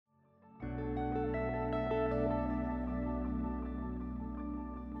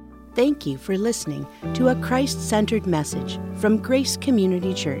Thank you for listening to a Christ-centered message from Grace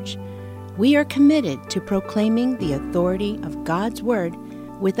Community Church. We are committed to proclaiming the authority of God's Word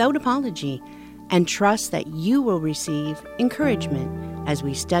without apology and trust that you will receive encouragement as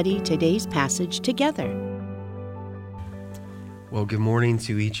we study today's passage together. Well, good morning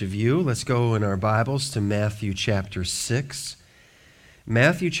to each of you. Let's go in our Bibles to Matthew chapter 6.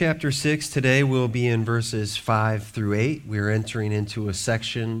 Matthew chapter 6, today we'll be in verses 5 through 8. We're entering into a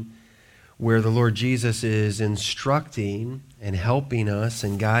section where the Lord Jesus is instructing and helping us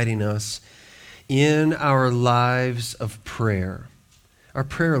and guiding us in our lives of prayer, our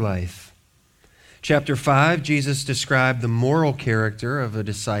prayer life. Chapter 5, Jesus described the moral character of a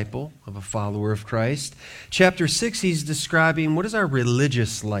disciple, of a follower of Christ. Chapter 6, he's describing what is our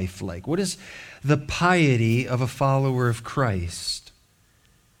religious life like? What is the piety of a follower of Christ?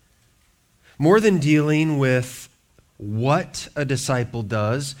 More than dealing with what a disciple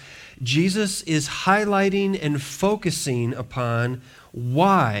does, Jesus is highlighting and focusing upon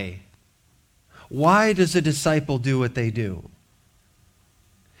why. Why does a disciple do what they do?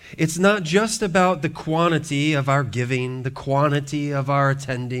 It's not just about the quantity of our giving, the quantity of our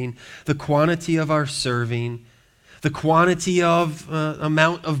attending, the quantity of our serving, the quantity of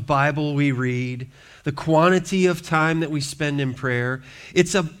amount of Bible we read, the quantity of time that we spend in prayer.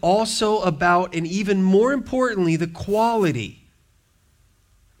 It's also about, and even more importantly, the quality.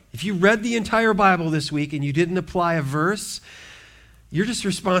 If you read the entire Bible this week and you didn't apply a verse, you're just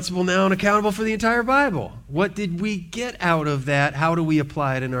responsible now and accountable for the entire Bible. What did we get out of that? How do we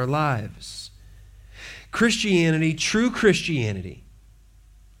apply it in our lives? Christianity, true Christianity,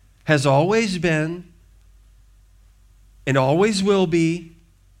 has always been and always will be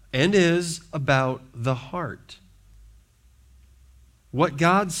and is about the heart. What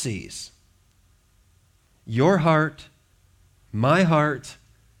God sees. Your heart, my heart.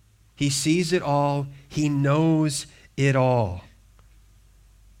 He sees it all. He knows it all.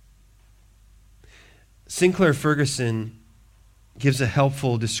 Sinclair Ferguson gives a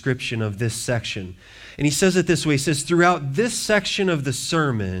helpful description of this section. And he says it this way. He says, throughout this section of the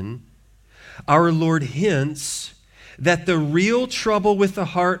sermon, our Lord hints that the real trouble with the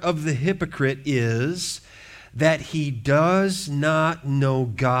heart of the hypocrite is that he does not know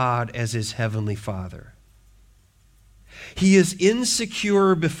God as his heavenly Father. He is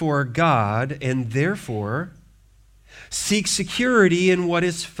insecure before God and therefore seeks security in what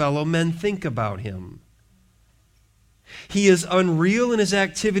his fellow men think about him. He is unreal in his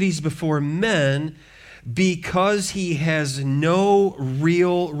activities before men because he has no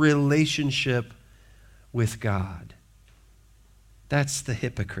real relationship with God. That's the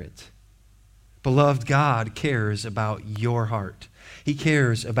hypocrite. Beloved, God cares about your heart. He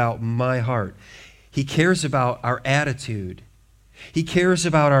cares about my heart. He cares about our attitude. He cares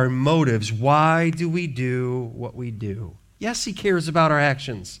about our motives. Why do we do what we do? Yes, he cares about our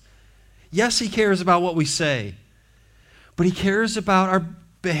actions. Yes, he cares about what we say. But he cares about our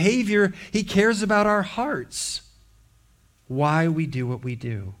behavior. He cares about our hearts. Why we do what we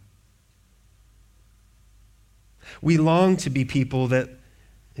do. We long to be people that,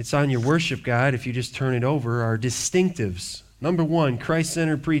 it's on your worship guide if you just turn it over, are distinctives. Number 1,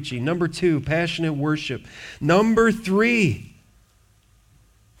 Christ-centered preaching. Number 2, passionate worship. Number 3,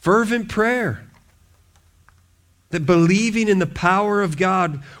 fervent prayer. That believing in the power of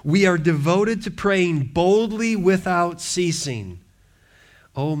God, we are devoted to praying boldly without ceasing.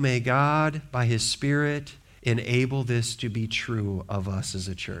 Oh, may God, by His Spirit, enable this to be true of us as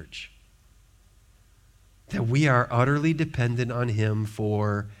a church. That we are utterly dependent on Him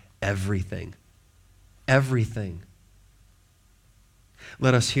for everything. Everything.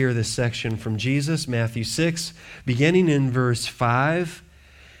 Let us hear this section from Jesus, Matthew 6, beginning in verse 5.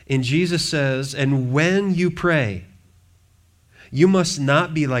 And Jesus says, and when you pray, you must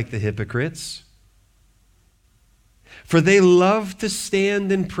not be like the hypocrites, for they love to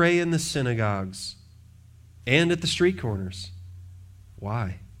stand and pray in the synagogues and at the street corners.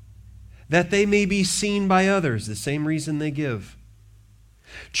 Why? That they may be seen by others, the same reason they give.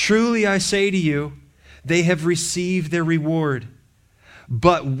 Truly I say to you, they have received their reward.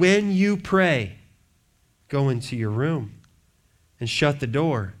 But when you pray, go into your room and shut the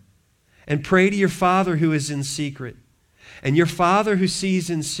door and pray to your Father who is in secret. And your Father who sees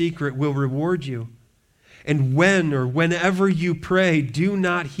in secret will reward you. And when or whenever you pray, do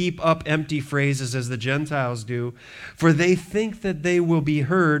not heap up empty phrases as the Gentiles do, for they think that they will be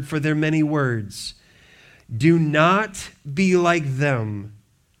heard for their many words. Do not be like them,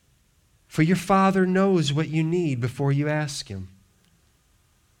 for your Father knows what you need before you ask Him.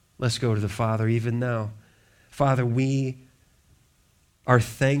 Let's go to the Father even now. Father, we are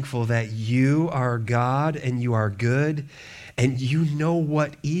thankful that you are God and you are good, and you know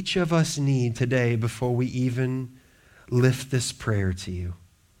what each of us need today before we even lift this prayer to you.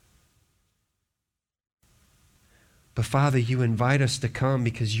 But Father, you invite us to come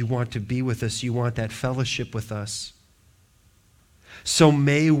because you want to be with us. You want that fellowship with us. So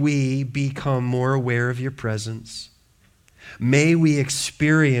may we become more aware of your presence. May we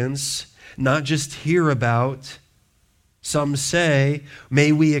experience, not just hear about, some say,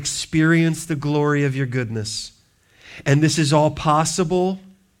 may we experience the glory of your goodness. And this is all possible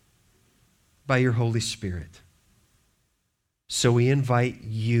by your Holy Spirit. So we invite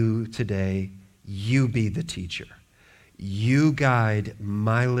you today, you be the teacher. You guide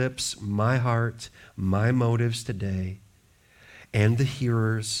my lips, my heart, my motives today, and the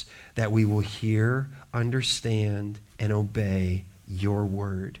hearers, that we will hear, understand, and obey your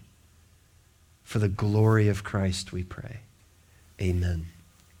word. For the glory of Christ we pray. Amen.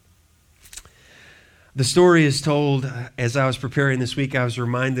 The story is told, as I was preparing this week, I was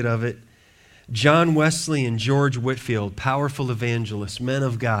reminded of it. John Wesley and George Whitefield, powerful evangelists, men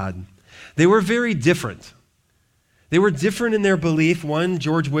of God, they were very different. They were different in their belief. One,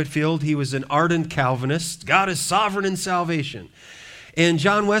 George Whitefield, he was an ardent Calvinist. God is sovereign in salvation. And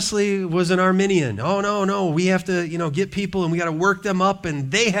John Wesley was an Arminian. Oh, no, we have to, get people and we got to work them up and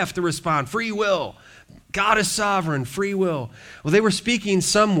they have to respond. Free will. God is sovereign, free will. Well, they were speaking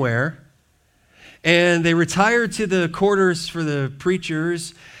somewhere and they retired to the quarters for the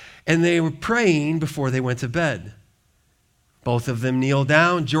preachers and they were praying before they went to bed. Both of them kneel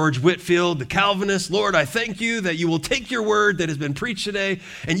down. George Whitefield, the Calvinist, Lord, I thank you that you will take your word that has been preached today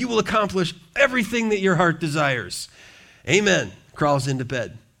and you will accomplish everything that your heart desires. Amen. Crawls into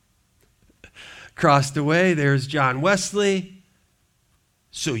bed. Crossed away, there's John Wesley.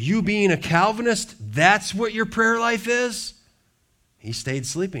 So you being a Calvinist, that's what your prayer life is? He stayed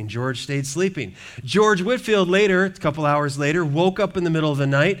sleeping. George stayed sleeping. George Whitefield later, a couple hours later, woke up in the middle of the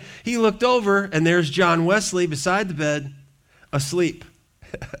night. He looked over and there's John Wesley beside the bed, asleep.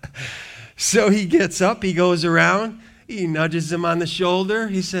 So he gets up, he goes around, he nudges him on the shoulder.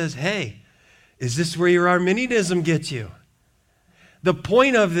 He says, hey, is this where your Arminianism gets you? The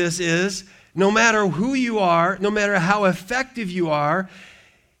point of this is, no matter who you are, no matter how effective you are,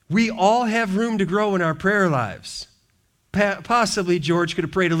 we all have room to grow in our prayer lives. Possibly George could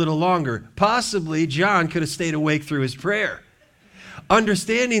have prayed a little longer. Possibly John could have stayed awake through his prayer.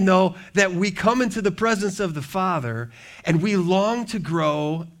 Understanding, though, that we come into the presence of the Father and we long to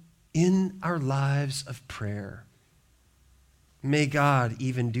grow in our lives of prayer. May God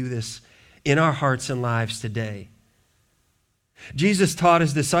even do this in our hearts and lives today. Jesus taught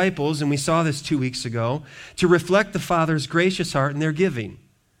his disciples, and we saw this 2 weeks ago, to reflect the Father's gracious heart in their giving.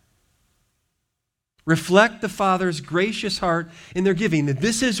 Reflect the Father's gracious heart in their giving.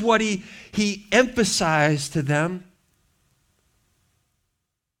 This is what he emphasized to them.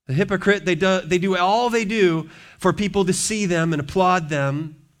 The hypocrite, they do all they do for people to see them and applaud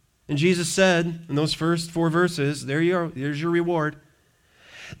them. And Jesus said in those first 4 verses, there you are, there's your reward.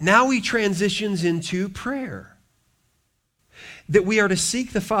 Now he transitions into prayer. That we are to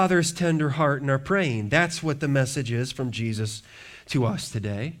seek the Father's tender heart in our praying. That's what the message is from Jesus to us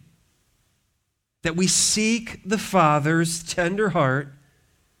today. That we seek the Father's tender heart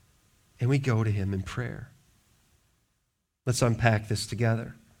and we go to him in prayer. Let's unpack this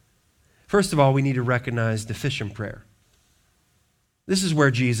together. First of all, we need to recognize deficient prayer. This is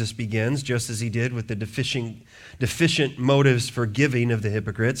where Jesus begins, just as he did with the deficient motives for giving of the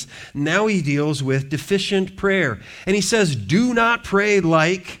hypocrites. Now he deals with deficient prayer. And he says, do not pray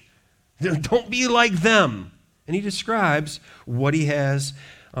like, don't be like them. And he describes what he has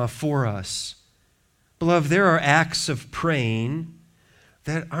for us. Beloved, there are acts of praying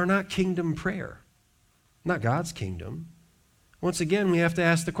that are not kingdom prayer, not God's kingdom. Once again, we have to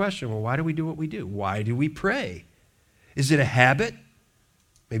ask the question, well, why do we do what we do? Why do we pray? Is it a habit?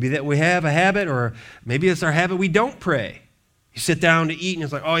 Maybe that we have a habit, or maybe it's our habit we don't pray. You sit down to eat and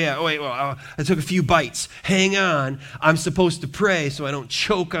it's like, oh yeah, oh wait, well, I took a few bites. Hang on, I'm supposed to pray so I don't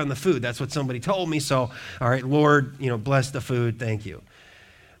choke on the food. That's what somebody told me, so all right, Lord, bless the food, thank you.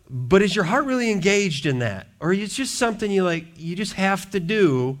 But is your heart really engaged in that? Or is it just something you just have to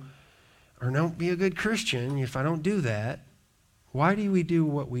do, or don't be a good Christian if I don't do that? Why do we do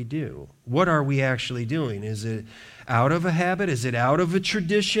what we do? What are we actually doing? Is it out of a habit? Is it out of a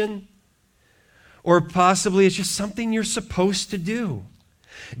tradition? Or possibly it's just something you're supposed to do.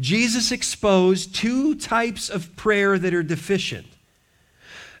 Jesus exposed 2 types of prayer that are deficient.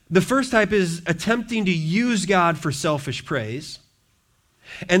 The first type is attempting to use God for selfish praise.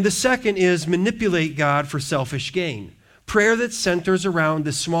 And the second is manipulate God for selfish gain. prayer that centers around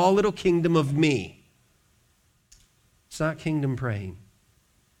the small little kingdom of me. It's not kingdom praying.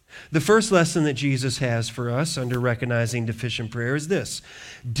 The first lesson that Jesus has for us under recognizing deficient prayer is this: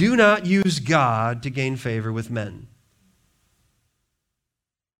 do not use God to gain favor with men.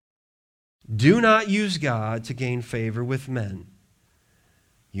 Do not use God to gain favor with men.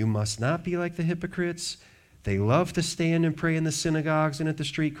 You must not be like the hypocrites. They love to stand and pray in the synagogues and at the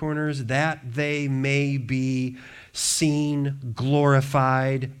street corners, that they may be seen,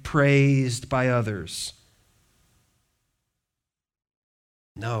 glorified, praised by others.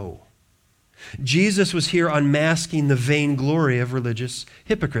 No. Jesus was here unmasking the vainglory of religious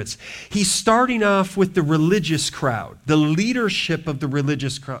hypocrites. He's starting off with the religious crowd, the leadership of the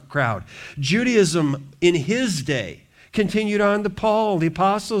religious crowd. Judaism in his day continued on to Paul, the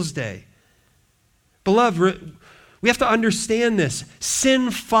apostles' day. Beloved, we have to understand this.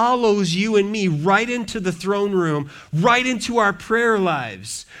 Sin follows you and me right into the throne room, right into our prayer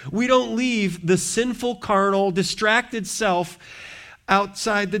lives. We don't leave the sinful, carnal, distracted self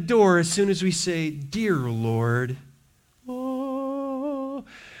outside the door as soon as we say, "Dear Lord, oh,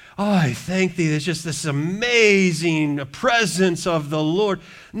 I thank thee." There's just this amazing presence of the Lord.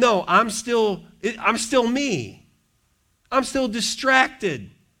 No, I'm still me. I'm still distracted.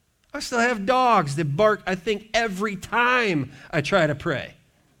 I still have dogs that bark, I think, every time I try to pray.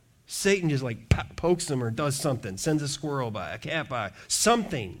 Satan just like pokes them or does something, sends a squirrel by, a cat by,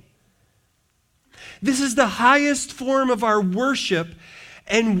 something. This is the highest form of our worship,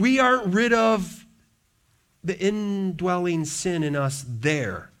 and we aren't rid of the indwelling sin in us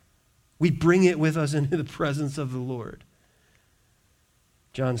there. We bring it with us into the presence of the Lord.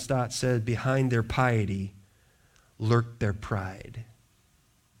 John Stott said, behind their piety lurked their pride.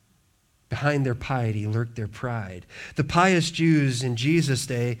 Behind their piety lurked their pride. The pious Jews in Jesus'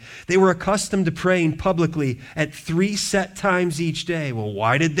 day, they were accustomed to praying publicly at 3 set times each day. Well,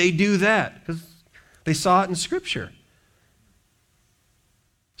 why did they do that? Because they saw it in Scripture.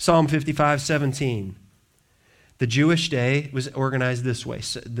 Psalm 55:17. The Jewish day was organized this way.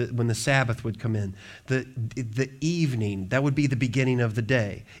 So when the Sabbath would come in, the evening, that would be the beginning of the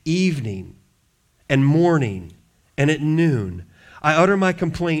day. Evening and morning and at noon, I utter my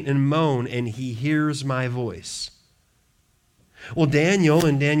complaint and moan, and he hears my voice. Well, Daniel,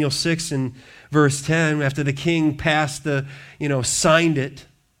 in Daniel 6 and verse 10, after the king passed signed it,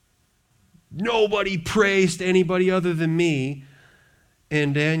 nobody prays to anybody other than me.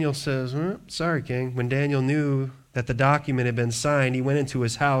 And Daniel says, sorry, king. When Daniel knew that the document had been signed, he went into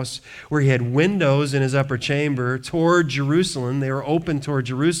his house where he had windows in his upper chamber toward Jerusalem. They were open toward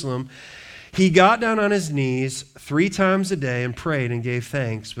Jerusalem. He got down on his knees 3 times a day and prayed and gave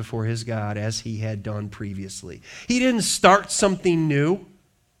thanks before his God as he had done previously. He didn't start something new.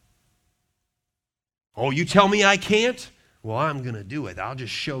 Oh, you tell me I can't? Well, I'm going to do it. I'll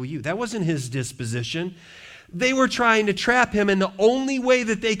just show you. That wasn't his disposition. They were trying to trap him, and the only way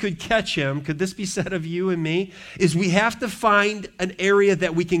that they could catch him, could this be said of you and me, is we have to find an area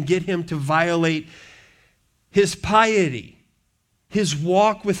that we can get him to violate his piety, his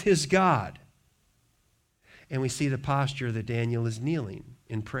walk with his God. And we see the posture that Daniel is kneeling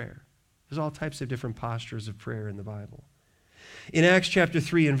in prayer. There's all types of different postures of prayer in the Bible. In Acts chapter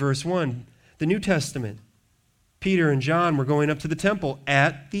 3 and verse 1, the New Testament, Peter and John were going up to the temple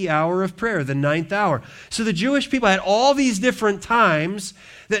at the hour of prayer, the 9th hour. So the Jewish people had all these different times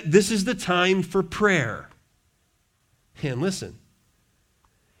that this is the time for prayer. And listen,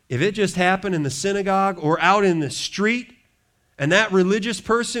 if it just happened in the synagogue or out in the street, and that religious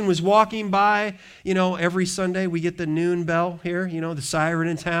person was walking by, every Sunday we get the noon bell here, the siren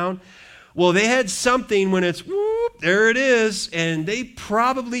in town. Well, they had something when it's, whoop, there it is, and they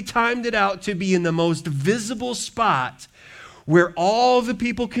probably timed it out to be in the most visible spot where all the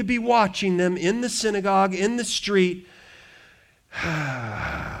people could be watching them in the synagogue, in the street.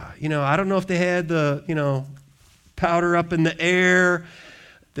 I don't know if they had the, powder up in the air.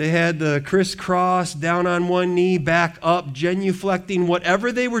 They had the crisscross, down on one knee, back up, genuflecting.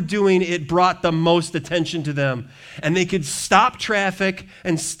 Whatever they were doing, it brought the most attention to them. And they could stop traffic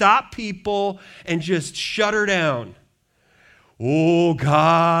and stop people and just shut her down. Oh,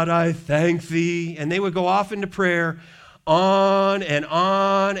 God, I thank thee. And they would go off into prayer on and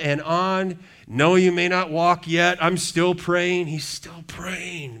on and on. No, you may not walk yet. I'm still praying. He's still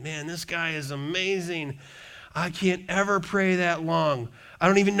praying. Man, this guy is amazing. I can't ever pray that long. I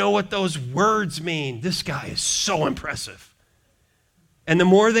don't even know what those words mean. This guy is so impressive. And the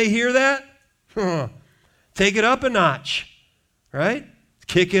more they hear that, take it up a notch, right?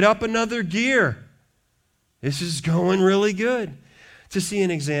 Kick it up another gear. This is going really good. To see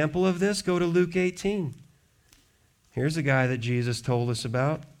an example of this, go to Luke 18. Here's a guy that Jesus told us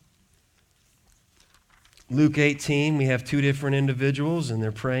about. Luke 18, we have two different individuals, and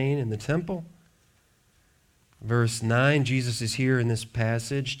they're praying in the temple. Verse 9, Jesus is here in this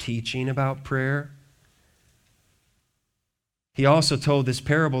passage teaching about prayer. He also told this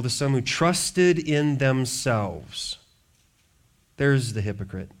parable to some who trusted in themselves. There's the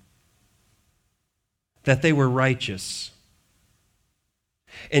hypocrite. That they were righteous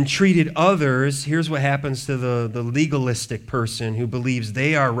and treated others. Here's what happens to the legalistic person who believes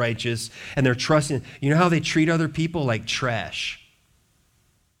they are righteous and they're trusting. You know how they treat other people? Like trash.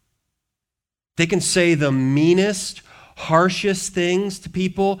 They can say the meanest, harshest things to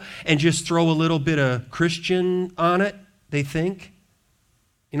people and just throw a little bit of Christian on it, they think.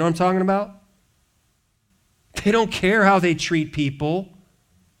 You know what I'm talking about? They don't care how they treat people.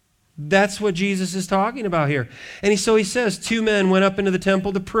 That's what Jesus is talking about here. And so he says, two men went up into the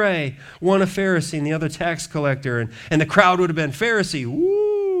temple to pray, one a Pharisee and the other tax collector. And the crowd would have been Pharisee.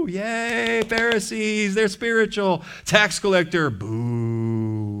 Woo, yay, Pharisees, they're spiritual. Tax collector,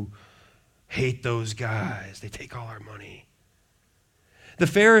 boo, hate those guys. They take all our money. The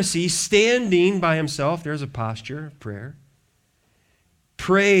Pharisee, standing by himself, there's a posture of prayer,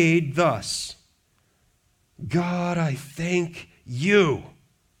 prayed thus, God, I thank you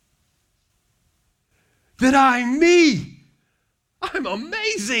that I'm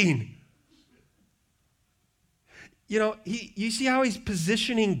amazing. You know, you see how he's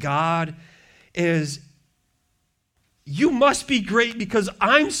positioning God as, you must be great because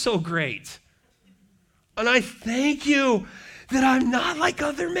I'm so great. And I thank you that I'm not like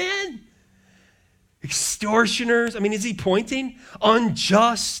other men. Extortioners, I mean, is he pointing?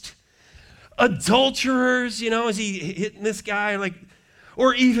 Unjust. Adulterers, you know, is he hitting this guy like,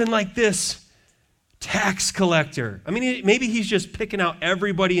 or even like this tax collector. I mean, maybe he's just picking out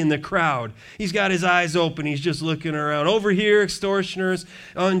everybody in the crowd. He's got his eyes open. He's just looking around. Over here, extortioners,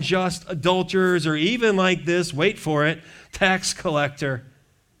 unjust adulterers, or even like this, wait for it, tax collector.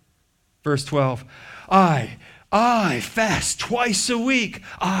 Verse 12, I fast twice a week.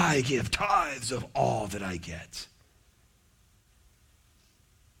 I give tithes of all that I get.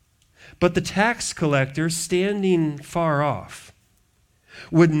 But the tax collector, standing far off,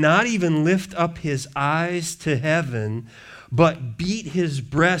 would not even lift up his eyes to heaven, but beat his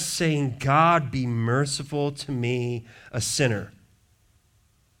breast, saying, God, be merciful to me, a sinner.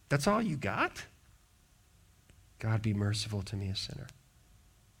 That's all you got? God, be merciful to me, a sinner.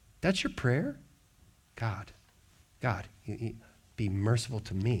 That's your prayer? God, be merciful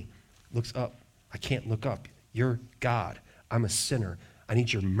to me. Looks up. I can't look up. You're God. I'm a sinner. I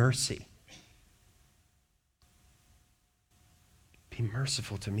need your mercy. Be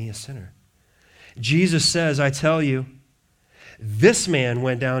merciful to me, a sinner. Jesus says, I tell you, this man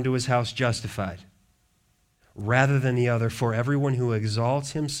went down to his house justified rather than the other, for everyone who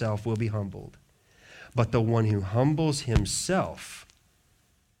exalts himself will be humbled, but the one who humbles himself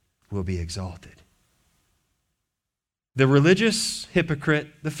will be exalted. The religious hypocrite,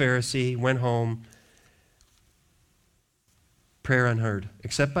 the Pharisee, went home, prayer unheard,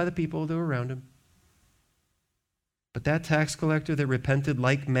 except by the people that were around him. But that tax collector that repented,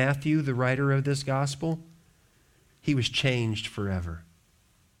 like Matthew, the writer of this gospel, he was changed forever.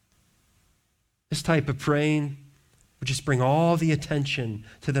 This type of praying would just bring all the attention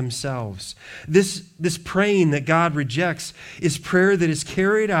to themselves. This praying that God rejects is prayer that is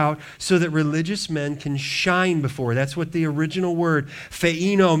carried out so that religious men can shine before. That's what the original word,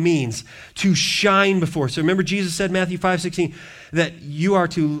 phaino, means, to shine before. So remember Jesus said in Matthew 5:16 that you are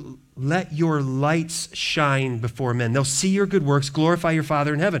to let your lights shine before men. They'll see your good works, glorify your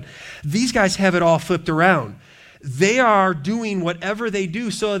Father in heaven. These guys have it all flipped around. They are doing whatever they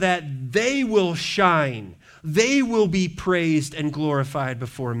do so that they will shine. They will be praised and glorified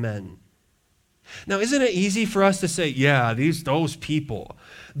before men. Now, isn't it easy for us to say, yeah, those people,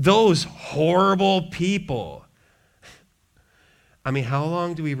 those horrible people. I mean, how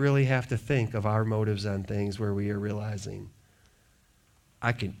long do we really have to think of our motives on things where we are realizing,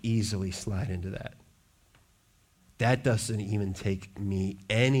 I can easily slide into that. That doesn't even take me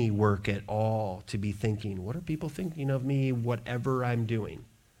any work at all to be thinking, what are people thinking of me, whatever I'm doing?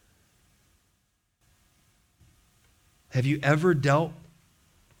 Have you ever dealt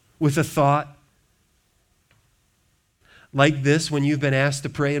with a thought like this when you've been asked to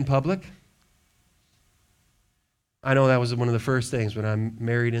pray in public? I know that was one of the first things when I'm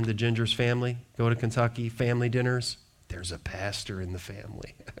married into Ginger's family, go to Kentucky, family dinners. There's a pastor in the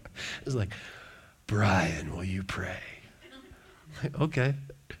family. It's like, Brian, will you pray? Okay.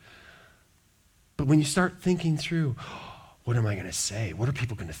 But when you start thinking through, what am I going to say? What are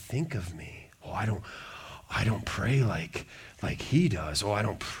people going to think of me? I don't pray like he does. Oh, I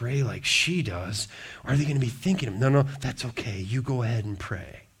don't pray like she does. Are they going to be thinking, no, that's okay. You go ahead and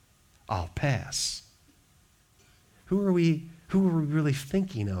pray. I'll pass. Who are we really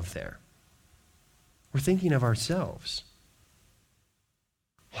thinking of there? We're thinking of ourselves.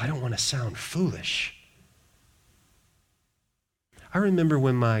 Well, I don't want to sound foolish. I remember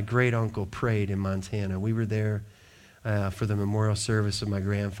when my great uncle prayed in Montana. We were there for the memorial service of my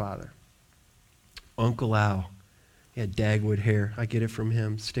grandfather. Uncle Al, he had dagwood hair. I get it from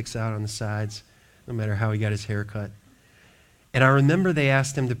him. Sticks out on the sides, no matter how he got his hair cut. And I remember they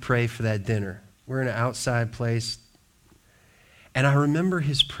asked him to pray for that dinner. We're in an outside place. And I remember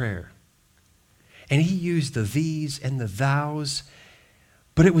his prayer. And he used the these and the thous,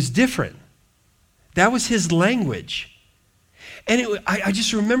 but it was different. That was his language. And I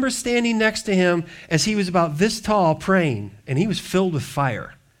just remember standing next to him as he was about this tall praying, and he was filled with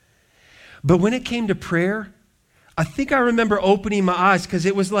fire. But when it came to prayer, I think I remember opening my eyes because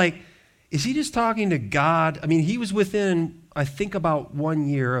it was like, is he just talking to God? I mean, he was within, I think, about 1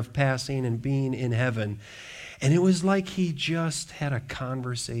 year of passing and being in heaven. And it was like he just had a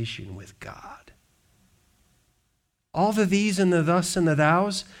conversation with God. All the these and the thus and the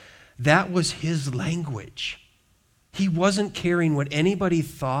thous, that was his language. He wasn't caring what anybody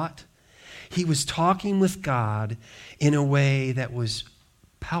thought. He was talking with God in a way that was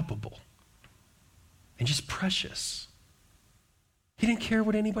palpable and just precious. He didn't care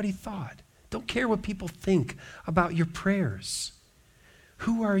what anybody thought. Don't care what people think about your prayers.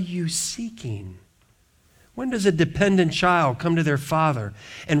 Who are you seeking? When does a dependent child come to their father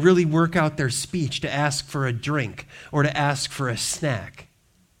and really work out their speech to ask for a drink or to ask for a snack?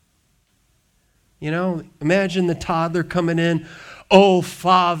 You know, imagine the toddler coming in, "Oh,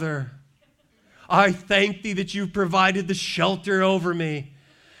 Father, I thank thee that you've provided the shelter over me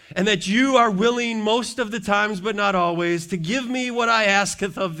and that you are willing most of the times, but not always, to give me what I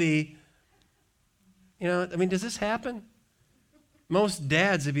asketh of thee." You know, I mean, does this happen? Most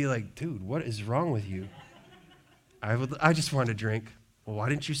dads would be like, "Dude, what is wrong with you? I just wanted a drink." "Well, why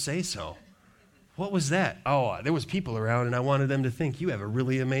didn't you say so?" "What was that?" "Oh, there was people around and I wanted them to think you have a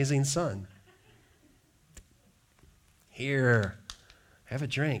really amazing son." "Here, have a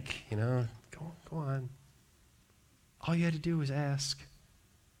drink, you know, go on. All you had to do was ask.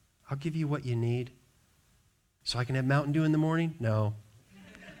 I'll give you what you need. So I can have Mountain Dew in the morning?" "No."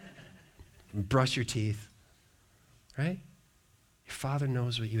 "Brush your teeth." Right? Your Father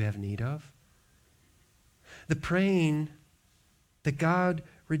knows what you have need of. The praying that God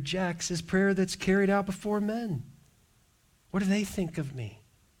rejects is prayer that's carried out before men. What do they think of me?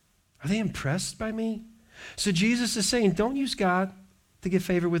 Are they impressed by me? So Jesus is saying, don't use God to get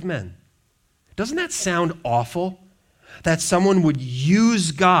favor with men. Doesn't that sound awful? That someone would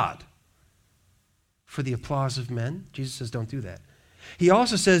use God for the applause of men? Jesus says, don't do that. He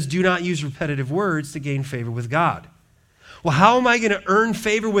also says, do not use repetitive words to gain favor with God. Well, how am I going to earn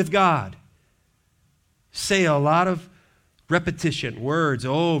favor with God? Say a lot of repetition, words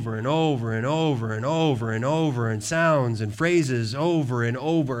over and over and over and over and over, and sounds and phrases over and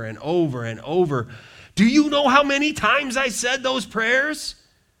over and over and over. Do you know how many times I said those prayers?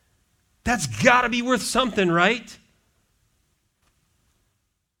 That's got to be worth something, right?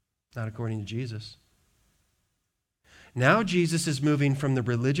 Not according to Jesus. Now Jesus is moving from the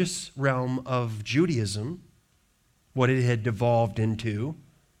religious realm of Judaism, what it had devolved into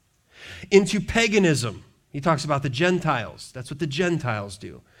paganism. He talks about the Gentiles. That's what the Gentiles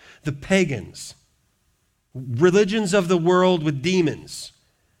do. The pagans. Religions of the world with demons.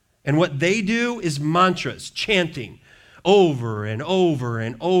 And what they do is mantras, chanting over and over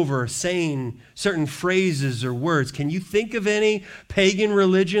and over, saying certain phrases or words. Can you think of any pagan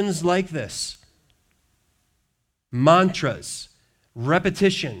religions like this? Mantras,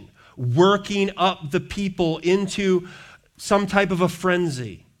 repetition, working up the people into some type of a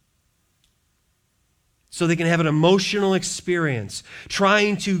frenzy so they can have an emotional experience.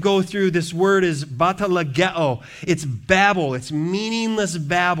 Trying to go through, this word is batalageo. It's babble. It's meaningless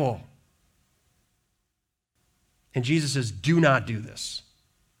babble. And Jesus says, do not do this.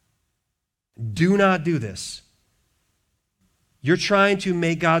 Do not do this. You're trying to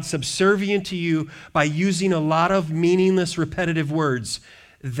make God subservient to you by using a lot of meaningless, repetitive words.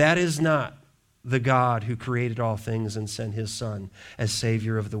 That is not the God who created all things and sent his Son as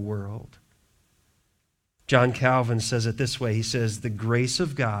Savior of the world. John Calvin says it this way. He says, the grace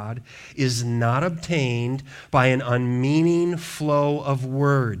of God is not obtained by an unmeaning flow of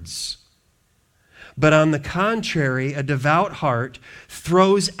words. But on the contrary, a devout heart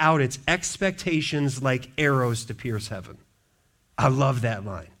throws out its expectations like arrows to pierce heaven. I love that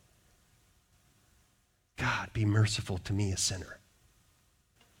line. God, be merciful to me, a sinner.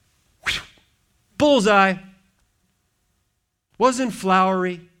 Whew. Bullseye. Wasn't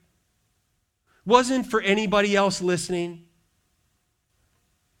flowery. Wasn't for anybody else listening.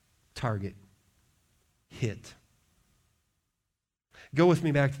 Target. Hit. Go with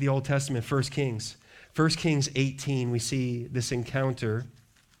me back to the Old Testament, 1 Kings. 1 Kings 18, we see this encounter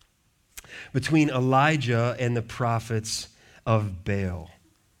between Elijah and the prophets of Baal.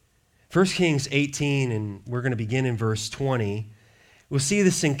 1 Kings 18, and we're going to begin in verse 20. We'll see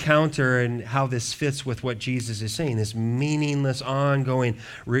this encounter and how this fits with what Jesus is saying, this meaningless, ongoing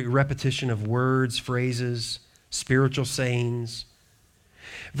repetition of words, phrases, spiritual sayings.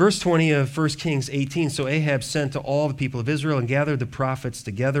 Verse 20 of 1 Kings 18, so Ahab sent to all the people of Israel and gathered the prophets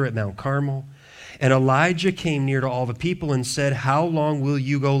together at Mount Carmel. And Elijah came near to all the people and said, how long will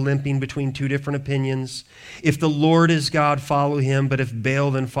you go limping between two different opinions? If the Lord is God, follow him, but if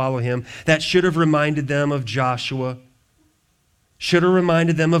Baal, then follow him. That should have reminded them of Joshua. Should have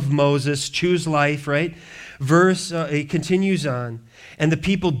reminded them of Moses. Choose life, right? It continues on. And the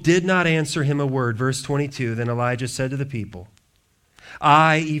people did not answer him a word. Verse 22, then Elijah said to the people,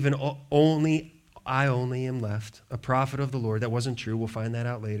 I only am left, a prophet of the Lord. That wasn't true. We'll find that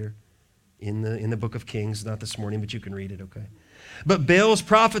out later in the book of Kings, not this morning, but you can read it, okay? But Baal's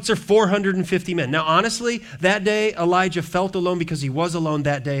prophets are 450 men. Now, honestly, that day Elijah felt alone because he was alone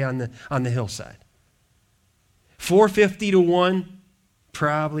that day on the hillside. 450 to 1,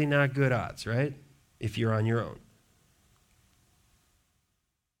 probably not good odds, right? If you're on your own.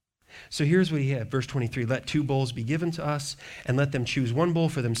 So here's what he had, verse 23, let 2 bulls be given to us, and let them choose 1 bull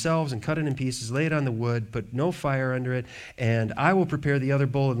for themselves, and cut it in pieces, lay it on the wood, put no fire under it, and I will prepare the other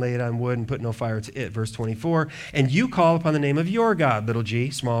bull and lay it on wood and put no fire to it. Verse 24, and you call upon the name of your God, little g,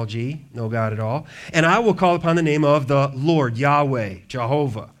 small g, no God at all, and I will call upon the name of the Lord, Yahweh,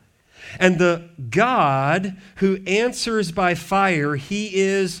 Jehovah. And the God who answers by fire, he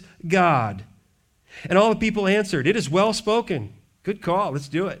is God. And all the people answered, it is well spoken. Good call, let's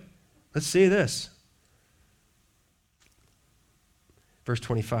do it. Let's see this. Verse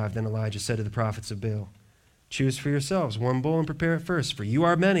 25, then Elijah said to the prophets of Baal, choose for yourselves 1 bull and prepare it first, for you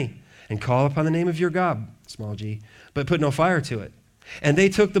are many, and call upon the name of your God, small g, but put no fire to it. And they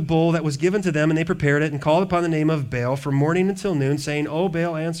took the bull that was given to them, and they prepared it, and called upon the name of Baal from morning until noon, saying, O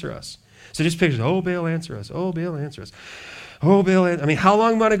Baal, answer us. So just picture, oh Baal, answer us. Oh Baal, answer us. Oh, Baal, I mean, how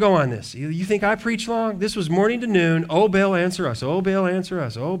long am I going to go on this? You think I preach long? This was morning to noon. Oh, Baal, answer us. Oh, Baal, answer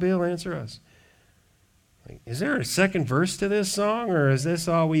us. Oh, Baal, answer us. Like, is there a second verse to this song, or is this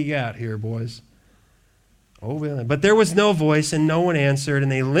all we got here, boys? Oh, Baal. But there was no voice, and no one answered,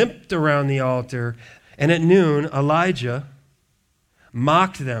 and they limped around the altar. And at noon, Elijah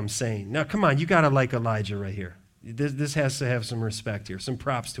mocked them, saying, now, come on, you got to like Elijah right here. This has to have some respect here, some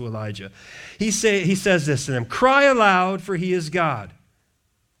props to Elijah. He says this to them, cry aloud, for he is God.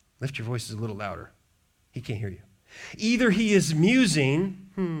 Lift your voices a little louder. He can't hear you. Either he is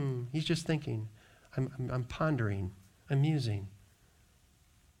musing, he's just thinking, I'm pondering, I'm musing.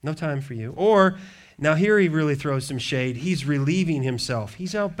 No time for you. Or, now here he really throws some shade. He's relieving himself.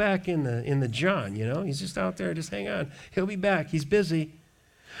 He's out back in the John, you know. He's just out there, just hang on. He'll be back. He's busy.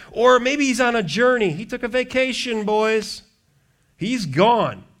 Or maybe he's on a journey. He took a vacation, boys. He's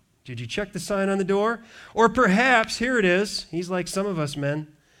gone. Did you check the sign on the door? Or perhaps, here it is. He's like some of us men.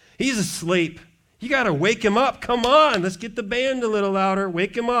 He's asleep. You got to wake him up. Come on, let's get the band a little louder.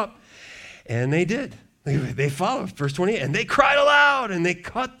 Wake him up. And they did. They followed. Verse 28. And they cried aloud, and they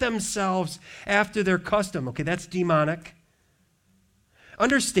cut themselves after their custom. Okay, that's demonic.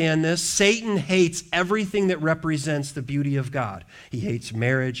 Understand this, Satan hates everything that represents the beauty of God. He hates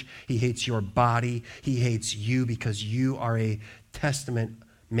marriage, he hates your body, he hates you because you are a testament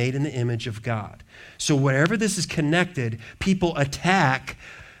made in the image of God. So wherever this is connected, people attack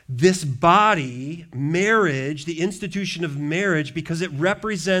this body, marriage, the institution of marriage, because it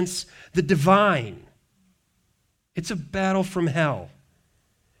represents the divine. It's a battle from hell.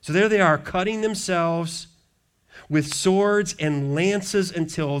 So there they are, cutting themselves with swords and lances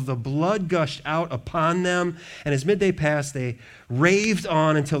until the blood gushed out upon them. And as midday passed, they raved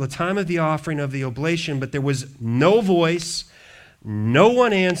on until the time of the offering of the oblation, but there was no voice, no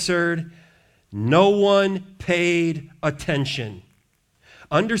one answered, no one paid attention.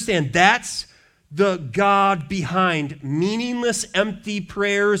 Understand, that's the God behind meaningless, empty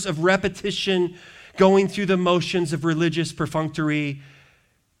prayers of repetition, going through the motions of religious perfunctory.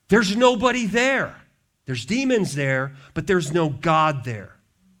 There's nobody there. There's demons there, but there's no God there.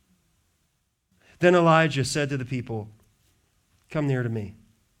 Then Elijah said to the people, come near to me.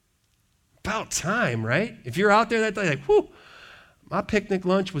 About time, right? If you're out there that day, like, whew, my picnic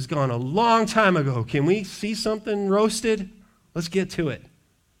lunch was gone a long time ago. Can we see something roasted? Let's get to it.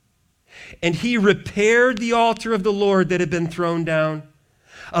 And he repaired the altar of the Lord that had been thrown down.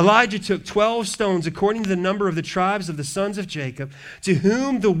 Elijah took 12 stones according to the number of the tribes of the sons of Jacob, to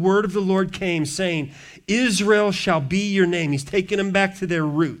whom the word of the Lord came, saying, Israel shall be your name. He's taking them back to their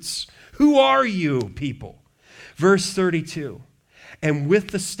roots. Who are you, people? Verse 32. And with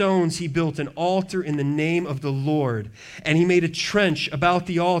the stones he built an altar in the name of the Lord. And he made a trench about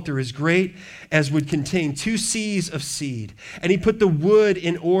the altar as great as would contain 2 seahs of seed. And he put the wood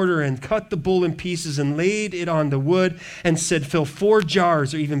in order and cut the bull in pieces and laid it on the wood and said, fill 4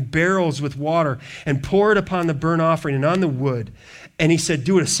 jars or even barrels with water and pour it upon the burnt offering and on the wood. And he said,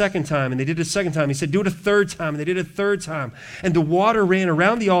 do it a second time. And they did it a second time. He said, do it a third time. And they did it a third time. And the water ran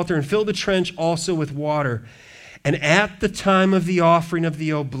around the altar and filled the trench also with water. And at the time of the offering of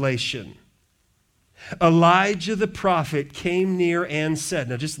the oblation, Elijah the prophet came near and said,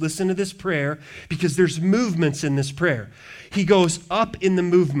 now just listen to this prayer because there's movements in this prayer. He goes up in the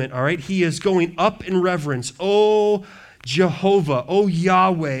movement, all right? He is going up in reverence. Oh, Jehovah, oh,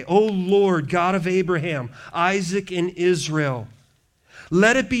 Yahweh, oh, Lord, God of Abraham, Isaac, and Israel.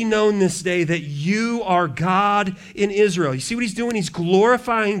 Let it be known this day that you are God in Israel. You see what he's doing? He's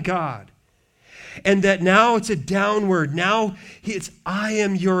glorifying God. And that now it's a downward. Now it's, I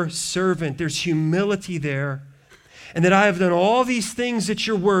am your servant. There's humility there. And that I have done all these things at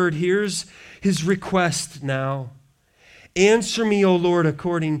your word. Here's his request now. Answer me, O Lord,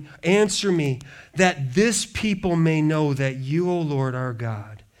 answer me, that this people may know that you, O Lord, are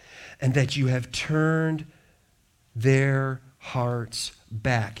God, and that you have turned their hearts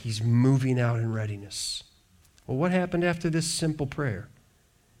back. He's moving out in readiness. Well, what happened after this simple prayer?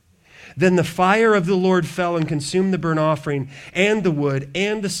 Then the fire of the Lord fell and consumed the burnt offering and the wood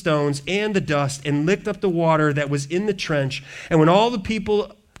and the stones and the dust and licked up the water that was in the trench. And when all the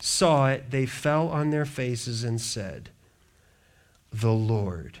people saw it, they fell on their faces and said, the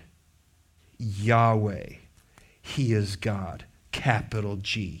Lord, Yahweh, he is God, capital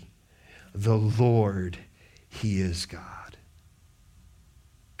G. The Lord, he is God.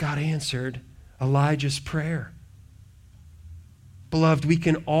 God answered Elijah's prayer. Beloved, we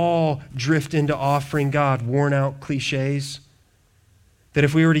can all drift into offering God worn out cliches that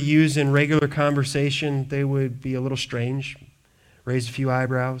if we were to use in regular conversation, they would be a little strange, raise a few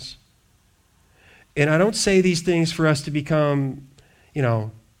eyebrows. And I don't say these things for us to become,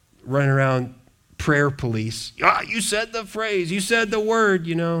 running around prayer police. You said the phrase, you said the word,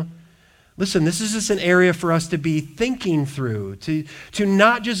 Listen, this is just an area for us to be thinking through, to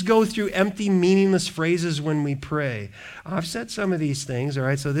not just go through empty, meaningless phrases when we pray. I've said some of these things, all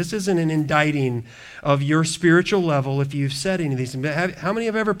right? So this isn't an indicting of your spiritual level if you've said any of these things. How many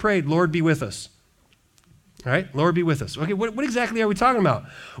have ever prayed, Lord, be with us? All right, Lord, be with us. Okay, what exactly are we talking about?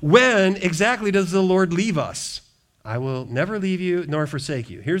 When exactly does the Lord leave us? I will never leave you nor forsake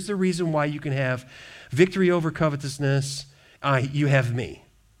you. Here's the reason why you can have victory over covetousness. You have me.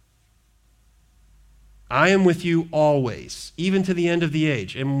 I am with you always, even to the end of the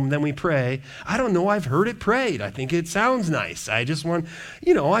age. And then we pray. I don't know, I've heard it prayed. I think it sounds nice. I just want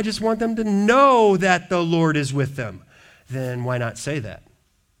them to know that the Lord is with them. Then why not say that?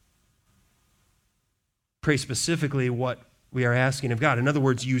 Pray specifically what we are asking of God. In other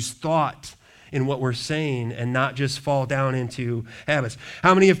words, use thought in what we're saying and not just fall down into habits.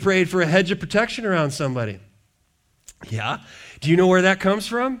 How many have prayed for a hedge of protection around somebody? Yeah. Do you know where that comes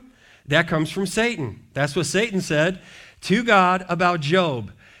from? That comes from Satan. That's what Satan said to God about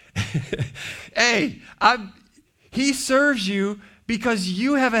Job. Hey, he serves you because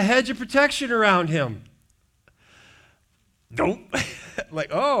you have a hedge of protection around him. Nope.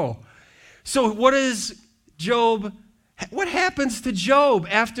 So what happens to Job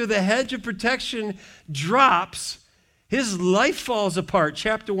after the hedge of protection drops? His life falls apart,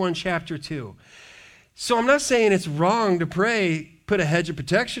 chapter 1, chapter 2. So I'm not saying it's wrong to pray, put a hedge of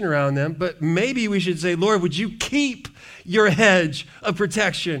protection around them, but maybe we should say, Lord, would you keep your hedge of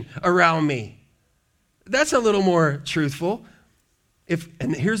protection around me? That's a little more truthful.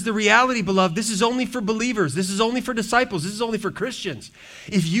 And here's the reality, beloved. This is only for believers. This is only for disciples. This is only for Christians.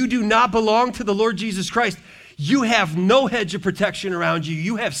 If you do not belong to the Lord Jesus Christ, you have no hedge of protection around you.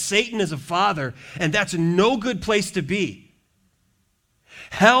 You have Satan as a father, and that's no good place to be.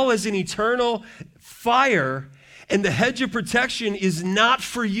 Hell is an eternal fire, and the hedge of protection is not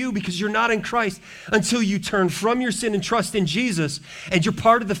for you because you're not in Christ until you turn from your sin and trust in Jesus, and you're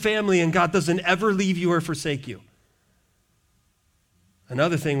part of the family, and God doesn't ever leave you or forsake you.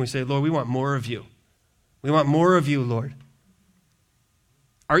 Another thing we say, Lord, we want more of you. We want more of you, Lord.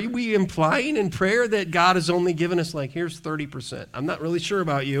 Are we implying in prayer that God has only given us like, here's 30%? I'm not really sure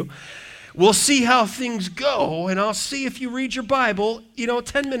about you. We'll see how things go, and I'll see if you read your Bible,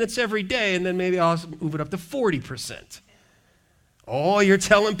 10 minutes every day, and then maybe I'll move it up to 40%. Oh, you're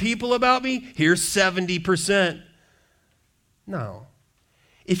telling people about me? Here's 70%. No.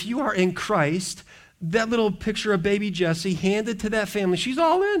 If you are in Christ, that little picture of baby Jessie handed to that family, she's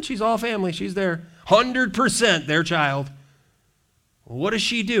all in. She's all family. She's there. 100% their child. What does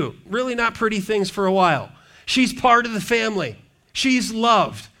she do? Really not pretty things for a while. She's part of the family. She's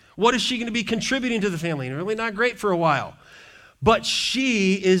loved. What is she going to be contributing to the family? Really not great for a while. But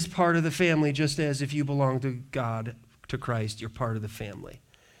she is part of the family, just as if you belong to God, to Christ, you're part of the family.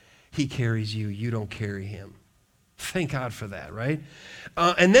 He carries you. You don't carry him. Thank God for that, right?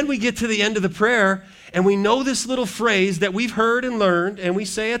 And then we get to the end of the prayer, and we know this little phrase that we've heard and learned, and we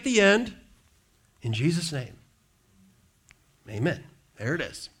say at the end, in Jesus' name, amen. There it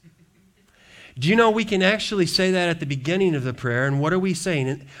is. Do you know we can actually say that at the beginning of the prayer, and what are we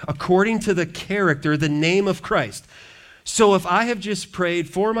saying? According to the character, the name of Christ. So if I have just prayed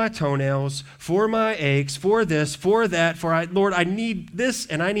for my toenails, for my aches, for this, for that, Lord, I need this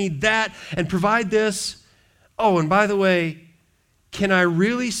and I need that, and provide this. Oh, and by the way, can I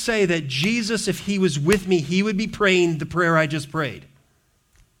really say that Jesus, if he was with me, he would be praying the prayer I just prayed?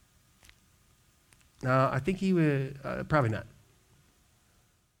 No, I think he would, probably not.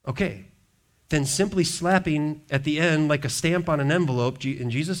 Okay, then simply slapping at the end like a stamp on an envelope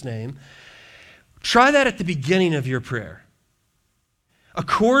in Jesus' name, try that at the beginning of your prayer.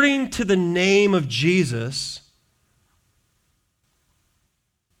 According to the name of Jesus,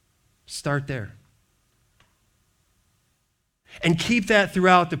 start there. And keep that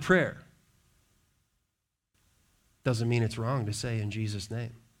throughout the prayer. Doesn't mean it's wrong to say in Jesus'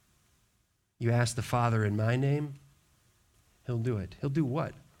 name. You ask the Father in my name, he'll do it. He'll do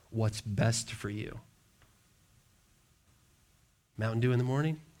what? What's best for you. Mountain Dew in the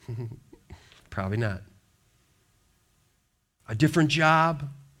morning? Probably not. A different job?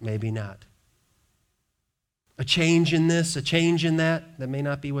 Maybe not. A change in this, a change in that? That may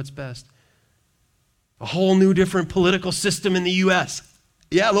not be what's best. A whole new different political system in the U.S.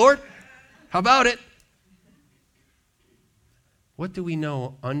 Yeah, Lord? How about it? What do we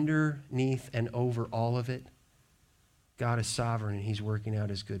know underneath and over all of it? God is sovereign and he's working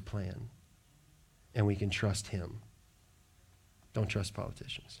out his good plan. And we can trust him. Don't trust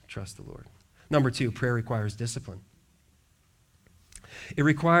politicians. Trust the Lord. Number 2, prayer requires discipline. It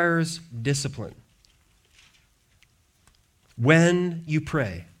requires discipline. When you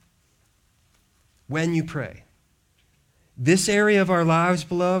pray, this area of our lives,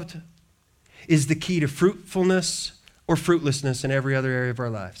 beloved, is the key to fruitfulness or fruitlessness in every other area of our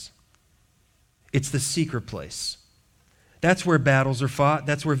lives. It's the secret place. That's where battles are fought.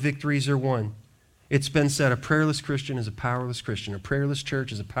 That's where victories are won. It's been said, a prayerless Christian is a powerless Christian. A prayerless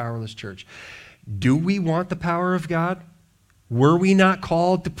church is a powerless church. Do we want the power of God? Were we not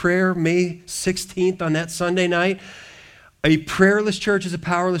called to prayer May 16th on that Sunday night? A prayerless church is a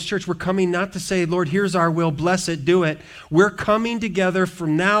powerless church. We're coming not to say, Lord, here's our will, bless it, do it. We're coming together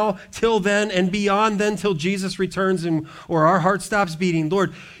from now till then and beyond then till Jesus returns or our heart stops beating.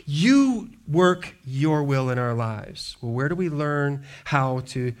 Lord, you work your will in our lives. Well, where do we learn how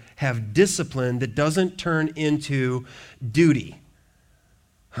to have discipline that doesn't turn into duty?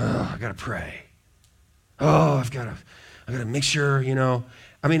 Oh, I got to pray. Oh, I've got to make sure,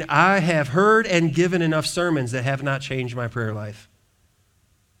 I have heard and given enough sermons that have not changed my prayer life.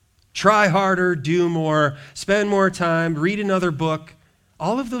 Try harder, do more, spend more time, read another book.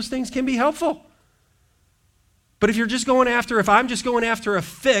 All of those things can be helpful. But if I'm just going after a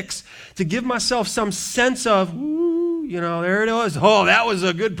fix to give myself some sense of, there it was. Oh, that was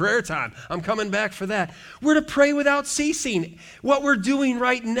a good prayer time. I'm coming back for that. We're to pray without ceasing. What we're doing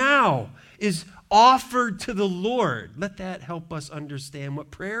right now is offered to the Lord. Let that help us understand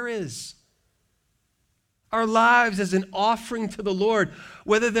what prayer is. Our lives as an offering to the Lord.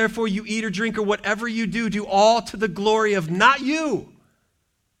 Whether therefore you eat or drink or whatever you do all to the glory of not you,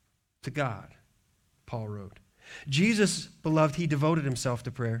 to God, Paul wrote. Jesus, beloved, he devoted himself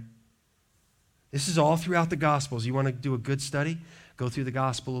to prayer. This is all throughout the Gospels. You want to do a good study? Go through the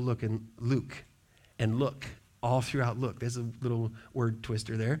Gospel of Luke and look all throughout Luke. There's a little word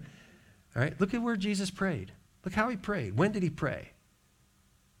twister there. All right, look at where Jesus prayed. Look how he prayed. When did he pray?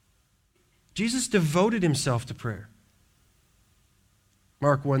 Jesus devoted himself to prayer.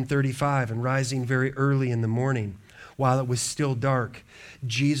 Mark 1:35, and rising very early in the morning, while it was still dark,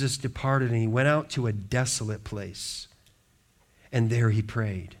 Jesus departed and he went out to a desolate place. And there he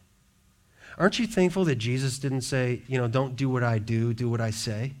prayed. Aren't you thankful that Jesus didn't say, don't do what I do what I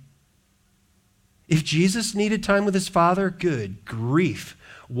say? If Jesus needed time with his Father, good grief,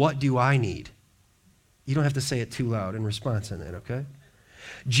 what do I need? You don't have to say it too loud in response on that, okay?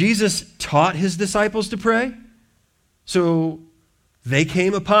 Jesus taught his disciples to pray, so they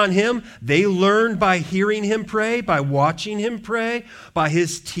came upon him. They learned by hearing him pray, by watching him pray, by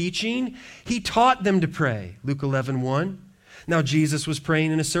his teaching. He taught them to pray, Luke 11:1. Now Jesus was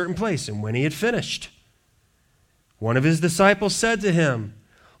praying in a certain place, and when he had finished, one of his disciples said to him,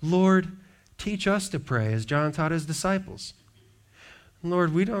 Lord, teach us to pray as John taught his disciples.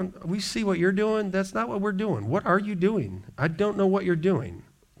 Lord, we see what you're doing. That's not what we're doing. What are you doing? I don't know what you're doing.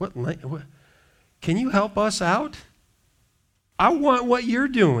 What can you help us out? I want what you're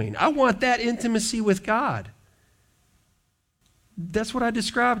doing. I want that intimacy with God. That's what I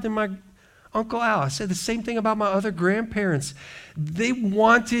described in my Uncle Al. I said the same thing about my other grandparents. They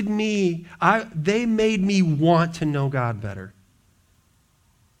wanted me. They made me want to know God better.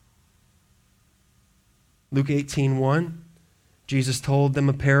 Luke 18:1, Jesus told them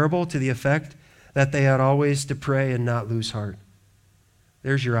a parable to the effect that they had always to pray and not lose heart.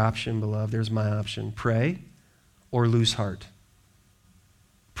 There's your option, beloved. There's my option. Pray or lose heart.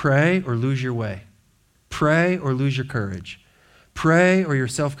 Pray or lose your way. Pray or lose your courage. Pray or your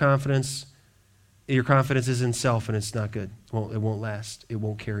self-confidence, your confidence is in self and it's not good. It won't last. It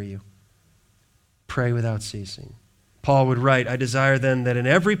won't carry you. Pray without ceasing. Paul would write, I desire then that in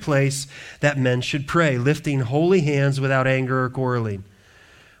every place that men should pray, lifting holy hands without anger or quarreling.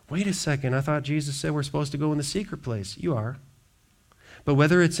 Wait a second, I thought Jesus said we're supposed to go in the secret place. You are. But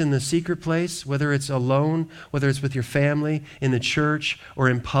whether it's in the secret place, whether it's alone, whether it's with your family, in the church, or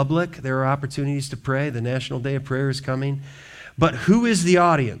in public, there are opportunities to pray. The National Day of Prayer is coming. But who is the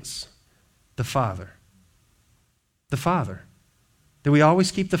audience? The Father. The Father. That we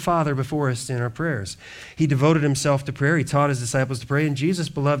always keep the Father before us in our prayers. He devoted himself to prayer. He taught his disciples to pray. And Jesus,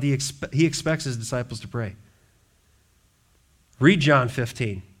 beloved, he expects his disciples to pray. Read John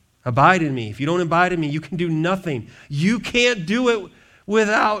 15. Abide in me. If you don't abide in me, you can do nothing. You can't do it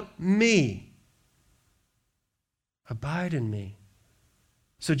without me. Abide in me.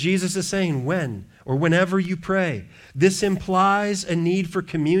 So Jesus is saying when or whenever you pray. This implies a need for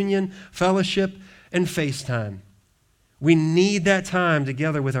communion, fellowship, and face time. We need that time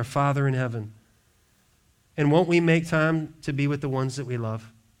together with our Father in heaven. And won't we make time to be with the ones that we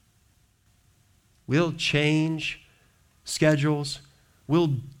love? We'll change schedules.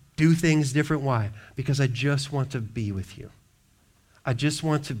 We'll do things different. Why? Because I just want to be with you. I just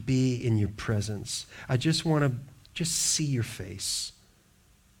want to be in your presence. I just want to just see your face.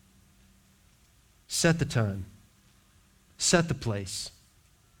 Set the time. Set the place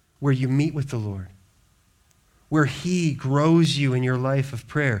where you meet with the Lord, where he grows you in your life of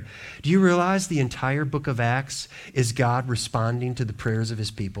prayer. Do you realize the entire book of Acts is God responding to the prayers of his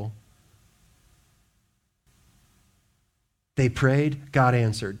people? They prayed, God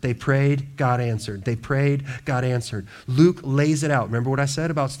answered. They prayed, God answered. They prayed, God answered. Luke lays it out. Remember what I said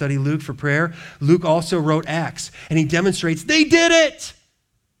about study Luke for prayer? Luke also wrote Acts, and he demonstrates they did it.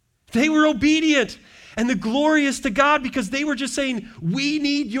 They were obedient. And the glory is to God because they were just saying, we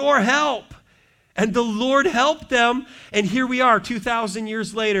need your help. And the Lord helped them. And here we are, 2,000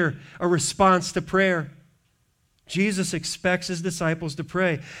 years later, a response to prayer. Jesus expects his disciples to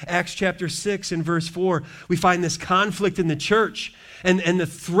pray. Acts chapter 6 and verse 4, we find this conflict in the church. And the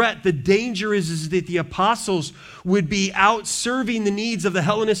threat, the danger is that the apostles would be out serving the needs of the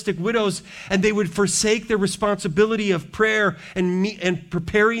Hellenistic widows, and they would forsake their responsibility of prayer and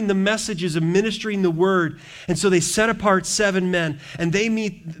preparing the messages and ministering the word. And so they set apart 7 men, and they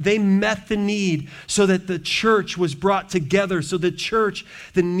met the need so that the church was brought together, so the church,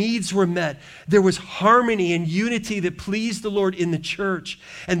 the needs were met. There was harmony and unity that pleased the Lord in the church.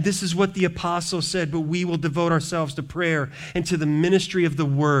 And this is what the apostles said, but we will devote ourselves to prayer and to the ministry of the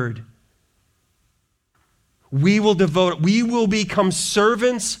word. We will become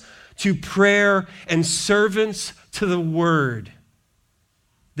servants to prayer and servants to the word.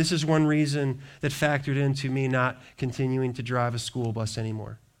 This is one reason that factored into me not continuing to drive a school bus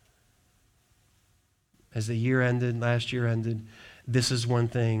anymore. As the year ended, last year ended, this is one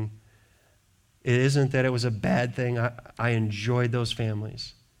thing. It isn't that it was a bad thing. I enjoyed those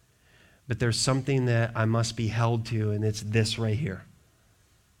families. But there's something that I must be held to, and it's this right here.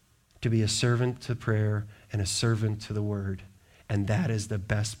 To be a servant to prayer and a servant to the word. And that is the